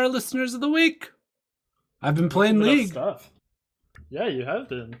stuff to our listeners of the week. I've been playing Give enough League. stuff. Yeah, you have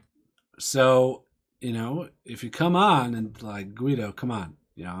been. So, you know, if you come on and like, Guido, come on.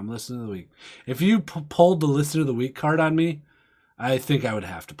 You know, I'm listener of the week. If you pulled the listener of the week card on me, I think I would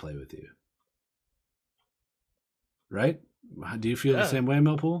have to play with you. Right? Do you feel the same way,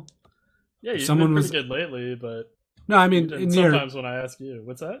 Millpool? Yeah, you've been pretty good lately, but... No, I mean... sometimes when I ask you.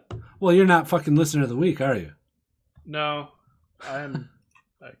 What's that? Well, you're not fucking listener of the week, are you? No, I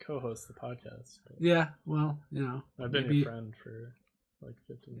co-host the podcast. Yeah, well, you know. I've been your friend for like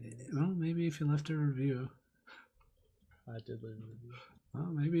 15 minutes. Well, maybe if you left a review. I did leave a review.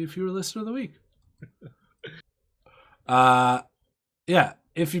 Well, maybe if you were listener of the week. Yeah,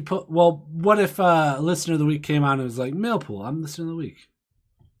 if you put... Well, what if listener of the week came on and was like, Millpool, I'm listener of the week.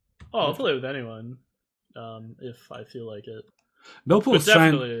 Oh, I'll play with anyone if I feel like it. Millpool's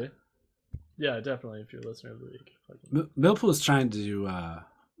definitely... Yeah, definitely if you're listener of the week. Millpool is trying to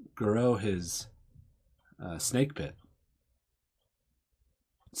grow his snake pit.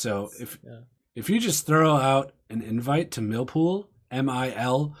 So if you just throw out an invite to Millpool,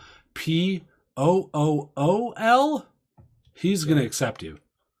 MILPOOOL, he's going to accept you.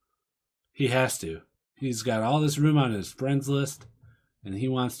 He has to. He's got all this room on his friends list, and he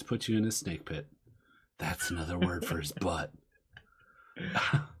wants to put you in his snake pit. That's another word for his butt.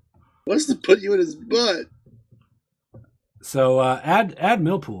 Wants to put you in his butt. So add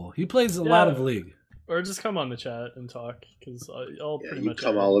Millpool. He plays a lot of League. Or just come on the chat and talk, because I'll pretty much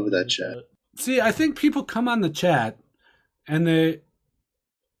come all over that chat. See, I think people come on the chat and they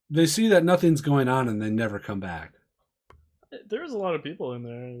see that nothing's going on and they never come back. There was a lot of people in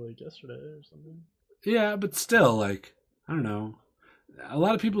there like yesterday or something. Yeah, but still, like, I don't know. A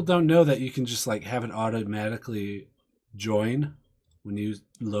lot of people don't know that you can just like have it automatically join when you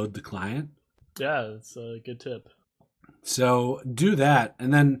load the client. Yeah, it's a good tip. So do that,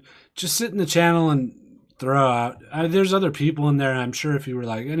 and then just sit in the channel and throw out. There's other people in there. I'm sure if you were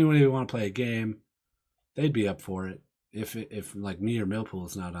like, anybody who want to play a game, they'd be up for it. If like me or Millpool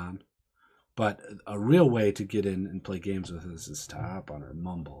is not on. But a real way to get in and play games with us is to hop on our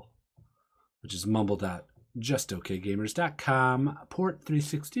Mumble, which is mumble.justokgamers.com, port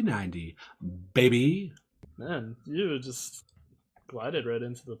 36090, baby. Man, you just glided right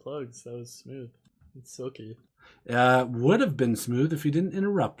into the plugs. That was smooth. It's silky. Would have been smooth if you didn't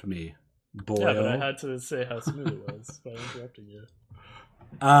interrupt me, boy. Yeah, but I had to say how smooth it was by interrupting you.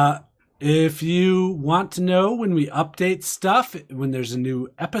 If you want to know when we update stuff, when there's a new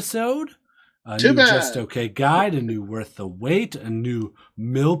episode, a new Just Okay guide, a new Worth the Wait, a new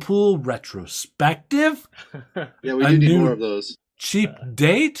Millpool retrospective. Yeah, we do need more of those. Cheap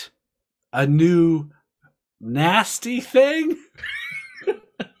date, a new nasty thing.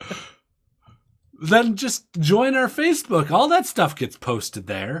 Then just join our Facebook. All that stuff gets posted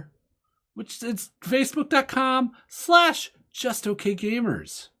there, which it's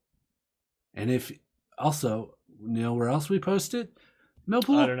facebook.com/justokgamers. And if also, you know where else we post it?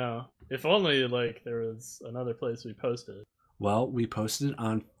 Millpool? I don't know. If only like there was another place we posted. Well, we posted it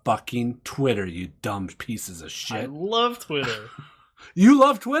on fucking Twitter, you dumb pieces of shit. I love Twitter. You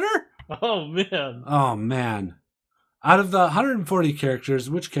love Twitter? Oh, man. Oh, man. Out of the 140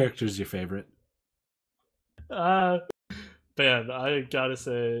 characters, which character is your favorite? Man, I gotta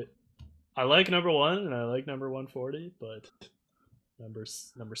say, I like number 1 and I like number 140, but number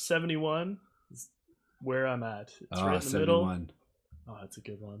 71 is where I'm at. It's right in the 71. Middle. Oh, that's a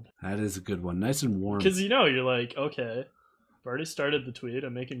good one. That is a good one. Nice and warm. Because you're like, okay, I've already started the tweet.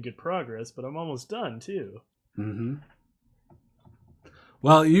 I'm making good progress, but I'm almost done too. Mm-hmm.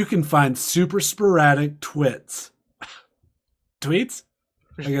 Well, you can find super sporadic tweets. Tweets?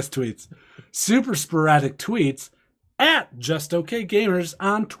 I guess tweets. Super sporadic tweets at Just Okay Gamers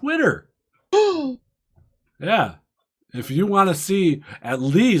on Twitter. Yeah. If you want to see at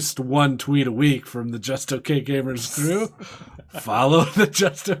least one tweet a week from the Just Okay Gamers crew, follow the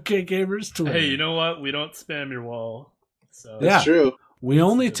Just Okay Gamers Twitter. Hey, you know what? We don't spam your wall. So That's true. We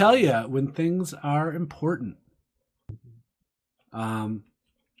only tell you when things are important. I'm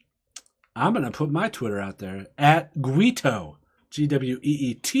going to put my Twitter out there at Guito,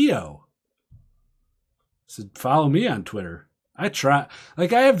 Gweeto. So follow me on Twitter. I try,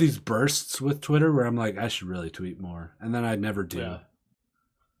 like, I have these bursts with Twitter where I'm like, I should really tweet more, and then I never do. Yeah.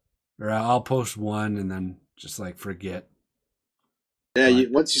 Or I'll post one and then just like forget. Yeah,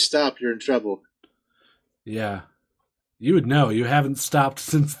 once you stop, you're in trouble. Yeah, you would know. You haven't stopped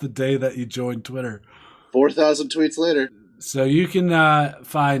since the day that you joined Twitter. 4,000 tweets later. So you can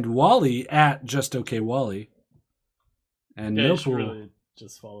find Wally at Just Okay Wally. And Yeah, you should Millpool. really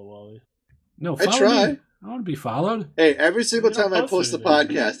just follow Wally. No, I follow try. me. I want to be followed. Hey, every single You don't time I post post the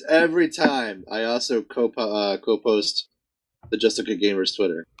anything. podcast, every time I also co-post the Just Okay Gamers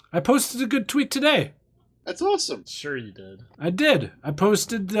Twitter. I posted a good tweet today. That's awesome. Sure you did. I did. I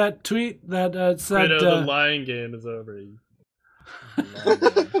posted that tweet that said... the lying game is over. You lying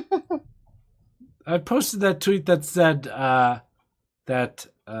man. I posted that tweet that said that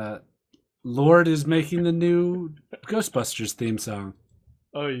Lord is making the new Ghostbusters theme song.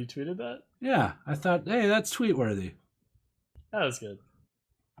 Oh, you tweeted that? Yeah, I thought, hey, that's tweet worthy. That was good.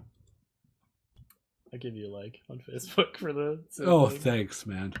 I'll give you a like on Facebook for the... Oh, thanks,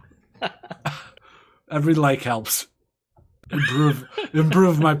 man. Every like helps.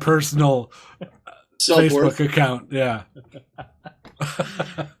 Improve my personal Self-worth. Facebook account. Yeah.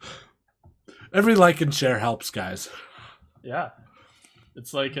 Every like and share helps, guys. Yeah.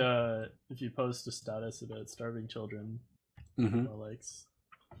 It's like if you post a status about starving children, Mm-hmm. more likes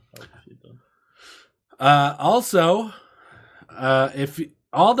help feed them. Also, if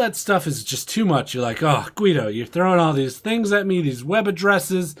all that stuff is just too much, you're like, oh, Guido, you're throwing all these things at me, these web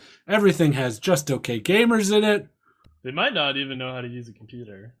addresses, everything has Just Okay Gamers in it. They might not even know how to use a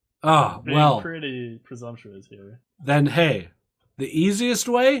computer. Oh, Being well, pretty presumptuous here. then hey, the easiest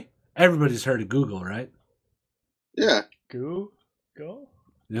way, everybody's heard of Google, right? Yeah. Go?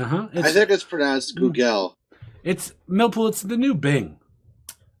 Uh-huh. I think it's pronounced Google. It's Millpool, it's the new Bing.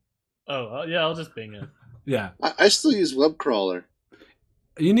 Oh, yeah, I'll just Bing it. Yeah. I still use web crawler.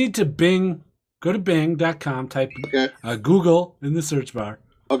 You need to Bing, go to bing.com, type Okay. Google in the search bar.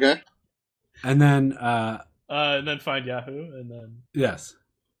 Okay. And then, And then find Yahoo, and then... yes.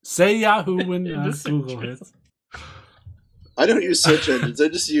 Say Yahoo when In the search Google results. hits. I don't use search engines. I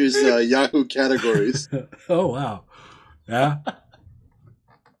just use Yahoo categories. Oh, wow. Yeah?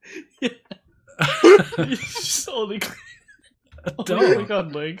 You just only click Don't.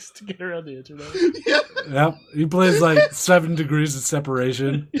 on links to get around the internet. Yep. Yep. He plays like 7 degrees of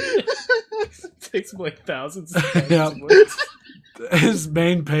separation. It takes him like thousands of times Yep. of links. His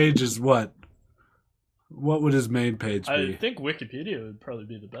main page is what? What would his main page I be? think Wikipedia would probably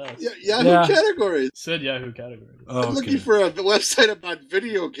be the best. Yahoo Yeah. categories. Said Yahoo categories. Oh, I'm looking okay. for a website about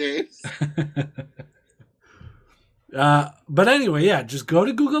video games. But anyway, yeah, just go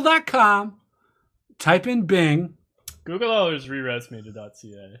to google.com, type in Bing. Google always reroutes me to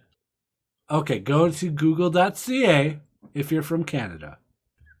 .ca. Okay, go to google.ca if you're from Canada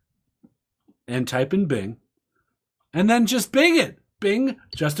and type in Bing. And then just Bing it. Bing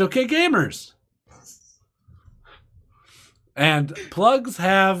Just Okay Gamers. And plugs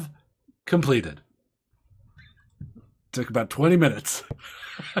have completed. Took about 20 minutes.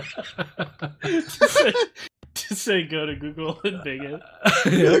 to say go to Google and Bing it.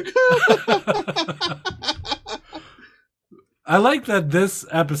 Yep. I like that this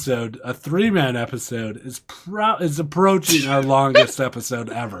episode, a 3-man episode, is approaching our longest episode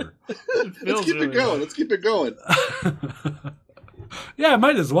ever. Let's keep it going. Let's keep it going. Yeah,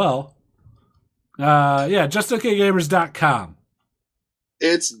 might as well. Yeah, justokgamers.com.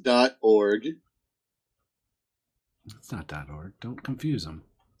 It's .org. It's not .org. Don't confuse them.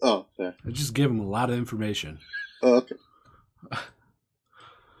 Oh, fair. I just give them a lot of information. Oh, okay.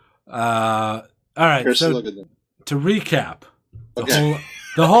 All right, Here's so look at them. to recap Okay.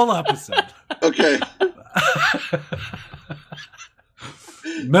 the whole episode. Okay.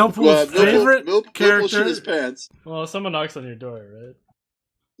 Millpool's favorite Millpool character. shit his pants. Well, someone knocks on your door, right?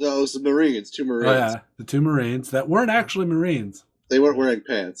 No, it was the Marines. 2 Marines. Oh, yeah, the 2 Marines that weren't actually Marines. They weren't wearing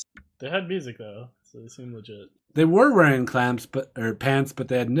pants. They had music though, so they seem legit. They were wearing pants, but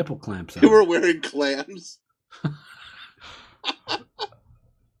they had nipple clamps on. They were wearing clams.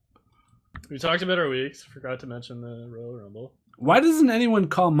 We talked about our weeks. Forgot to mention the Royal Rumble. Why doesn't anyone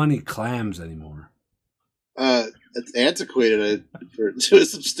call money clams anymore? It's antiquated to a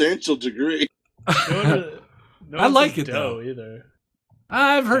substantial degree. No I one like says it, dough though. either.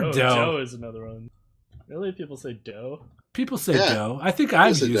 I've heard dough. Dough is another one. Really, people say dough? People say Yeah. dough. I think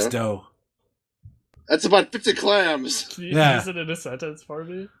I've say used dough. dough. That's about 50 clams. Can you Yeah. use it in a sentence for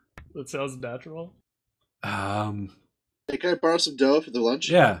me? That sounds natural. Hey, can I borrow some dough for the lunch?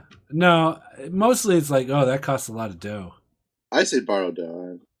 Yeah. No, mostly it's like, oh, that costs a lot of dough. I say borrow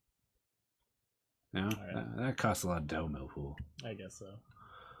dough. No, that costs a lot of dough, Millpool. I guess so.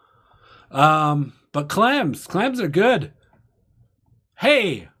 But clams are good.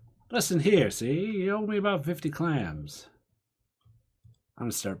 Hey, listen here, see? You owe me about 50 clams. I'm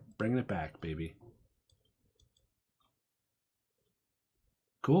gonna start bringing it back, baby.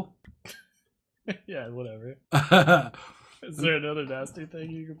 Cool? Yeah, whatever. Is there another nasty thing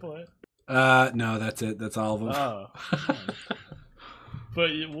you can play? No, that's it. That's all of them. Oh.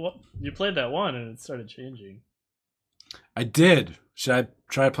 But you played that one and it started changing. I did. Should I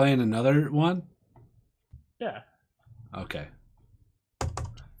try playing another one? Yeah. Okay.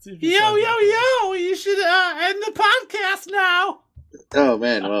 See if you sound yo! You should end the podcast now. Oh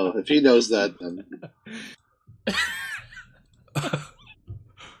man, well, if he knows that, then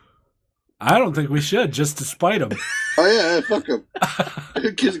I don't think we should, just to spite him. oh yeah, fuck him.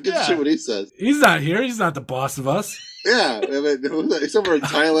 Who gives a shit what he says? He's not here. He's not the boss of us. Yeah, I mean, he's somewhere in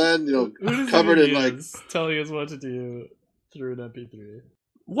Thailand, Who does covered he in like. use telling us what to do through an MP3.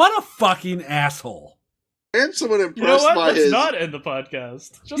 What a fucking asshole! I am somewhat You know impressed what? by Let's his. not end the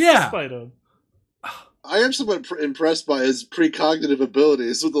podcast. Just Yeah. to spite him. I am somewhat impressed by his precognitive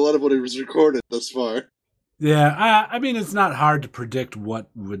abilities with a lot of what he was recorded thus far. Yeah, I mean, it's not hard to predict what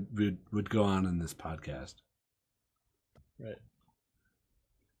would go on in this podcast. Right.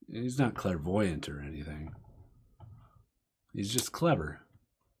 He's not clairvoyant or anything. He's just clever.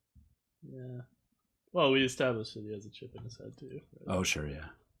 Yeah. Well, we established that he has a chip in his head too. Right? Oh, sure, yeah.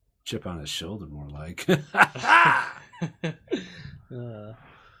 Chip on his shoulder, more like. So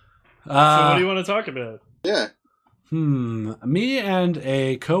what do you want to talk about? Yeah. Me and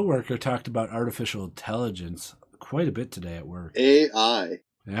a coworker talked about artificial intelligence quite a bit today at work. AI.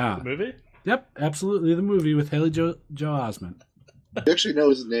 Yeah. The movie? Yep, absolutely. The movie with Haley Joe Osment. You actually know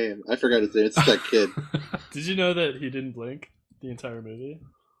his name. I forgot his name. It's that kid. Did you know that he didn't blink the entire movie?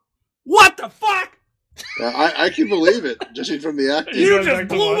 What the fuck? I can believe it, judging from the acting. You just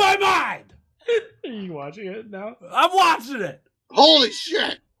blew my mind! Are you watching it now? I'm watching it! Holy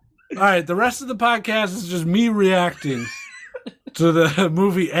shit! Alright, the rest of the podcast is just me reacting to the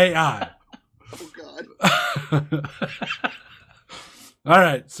movie AI. Oh, God.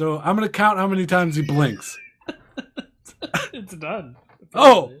 Alright, so I'm going to count how many times he blinks. It's done.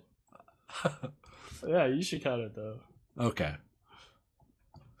 Oh! Yeah, you should count it, though. Okay.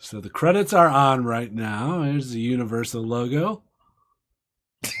 So the credits are on right now. There's the Universal logo.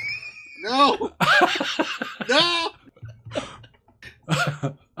 No! No!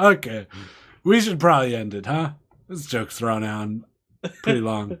 Okay. We should probably end it, huh? This joke's thrown out pretty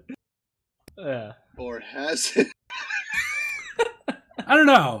long. Yeah. Or has it? I don't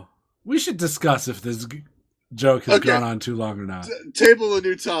know. We should discuss if this joke has Okay. gone on too long or not. Table a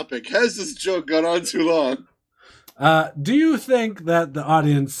new topic. Has this joke gone on too long? Do you think that the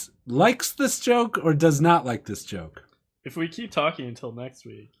audience likes this joke or does not like this joke? If we keep talking until next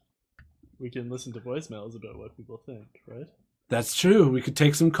week, we can listen to voicemails about what people think, right? That's true. We could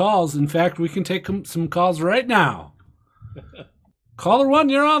take some calls. In fact, we can take some calls right now. Caller 1,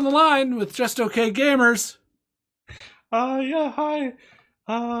 you're on the line with Just Okay Gamers. Yeah, hi.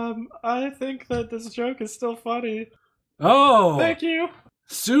 I think that this joke is still funny. Oh. Thank you.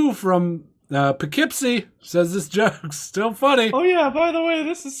 Sue from Poughkeepsie says this joke's still funny. Oh, yeah, by the way,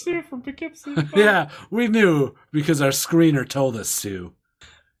 this is Sue from Poughkeepsie. Yeah, we knew because our screener told us, Sue.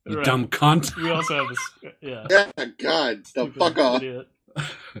 You Right. dumb cunt. We also have this. Yeah. Yeah, God. The Stupid fuck off. idiot.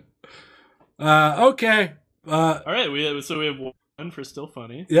 Okay. All right, we have one for still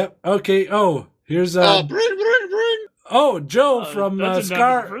funny. Yep. Okay. Oh, here's Bring. oh, Joe from that didn't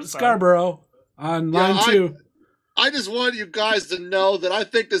happen the first time. Scarborough on line Yeah, 2. I just want you guys to know that I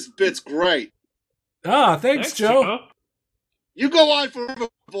think this bit's great. Ah, thanks, Joe. You go on forever,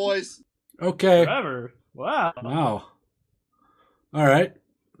 boys. Okay. Forever. Wow. Wow. All right.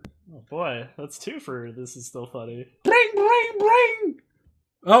 Oh boy, that's 2 for this is still funny. Bring.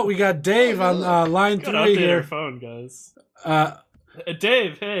 Oh, we got Dave on line Gotta 3 update here. our phone, guys. Uh,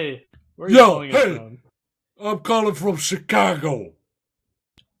 Dave, hey, where are you Yo, calling us hey. from? I'm calling from Chicago.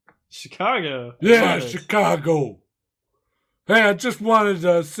 Chicago. Yeah, Got it. Chicago. Hey, I just wanted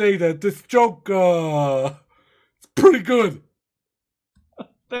to say that this joke, it's pretty good.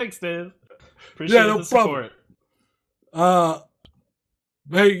 Thanks, Dave. Appreciate Yeah, no the problem. support.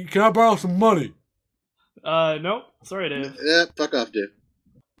 Hey, can I borrow some money? Nope. Sorry, Dave. Yeah, fuck off, dude.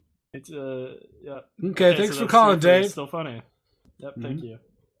 It's yeah. Okay, thanks so for that's calling, 3 for Dave. Still funny. Yep, thank you.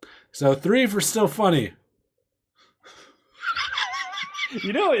 So 3 for still funny.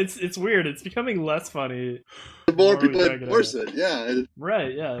 You know, it's weird. It's becoming less funny. The more we people drag it endorse out. it, yeah.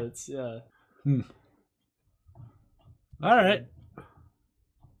 Right? Yeah. It's yeah. All right.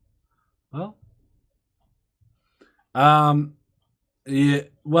 Well. Yeah,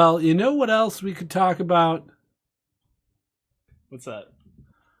 well, you know what else we could talk about? What's that?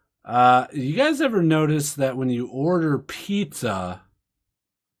 You guys ever notice that when you order pizza,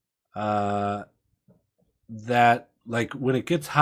 that like when it gets hot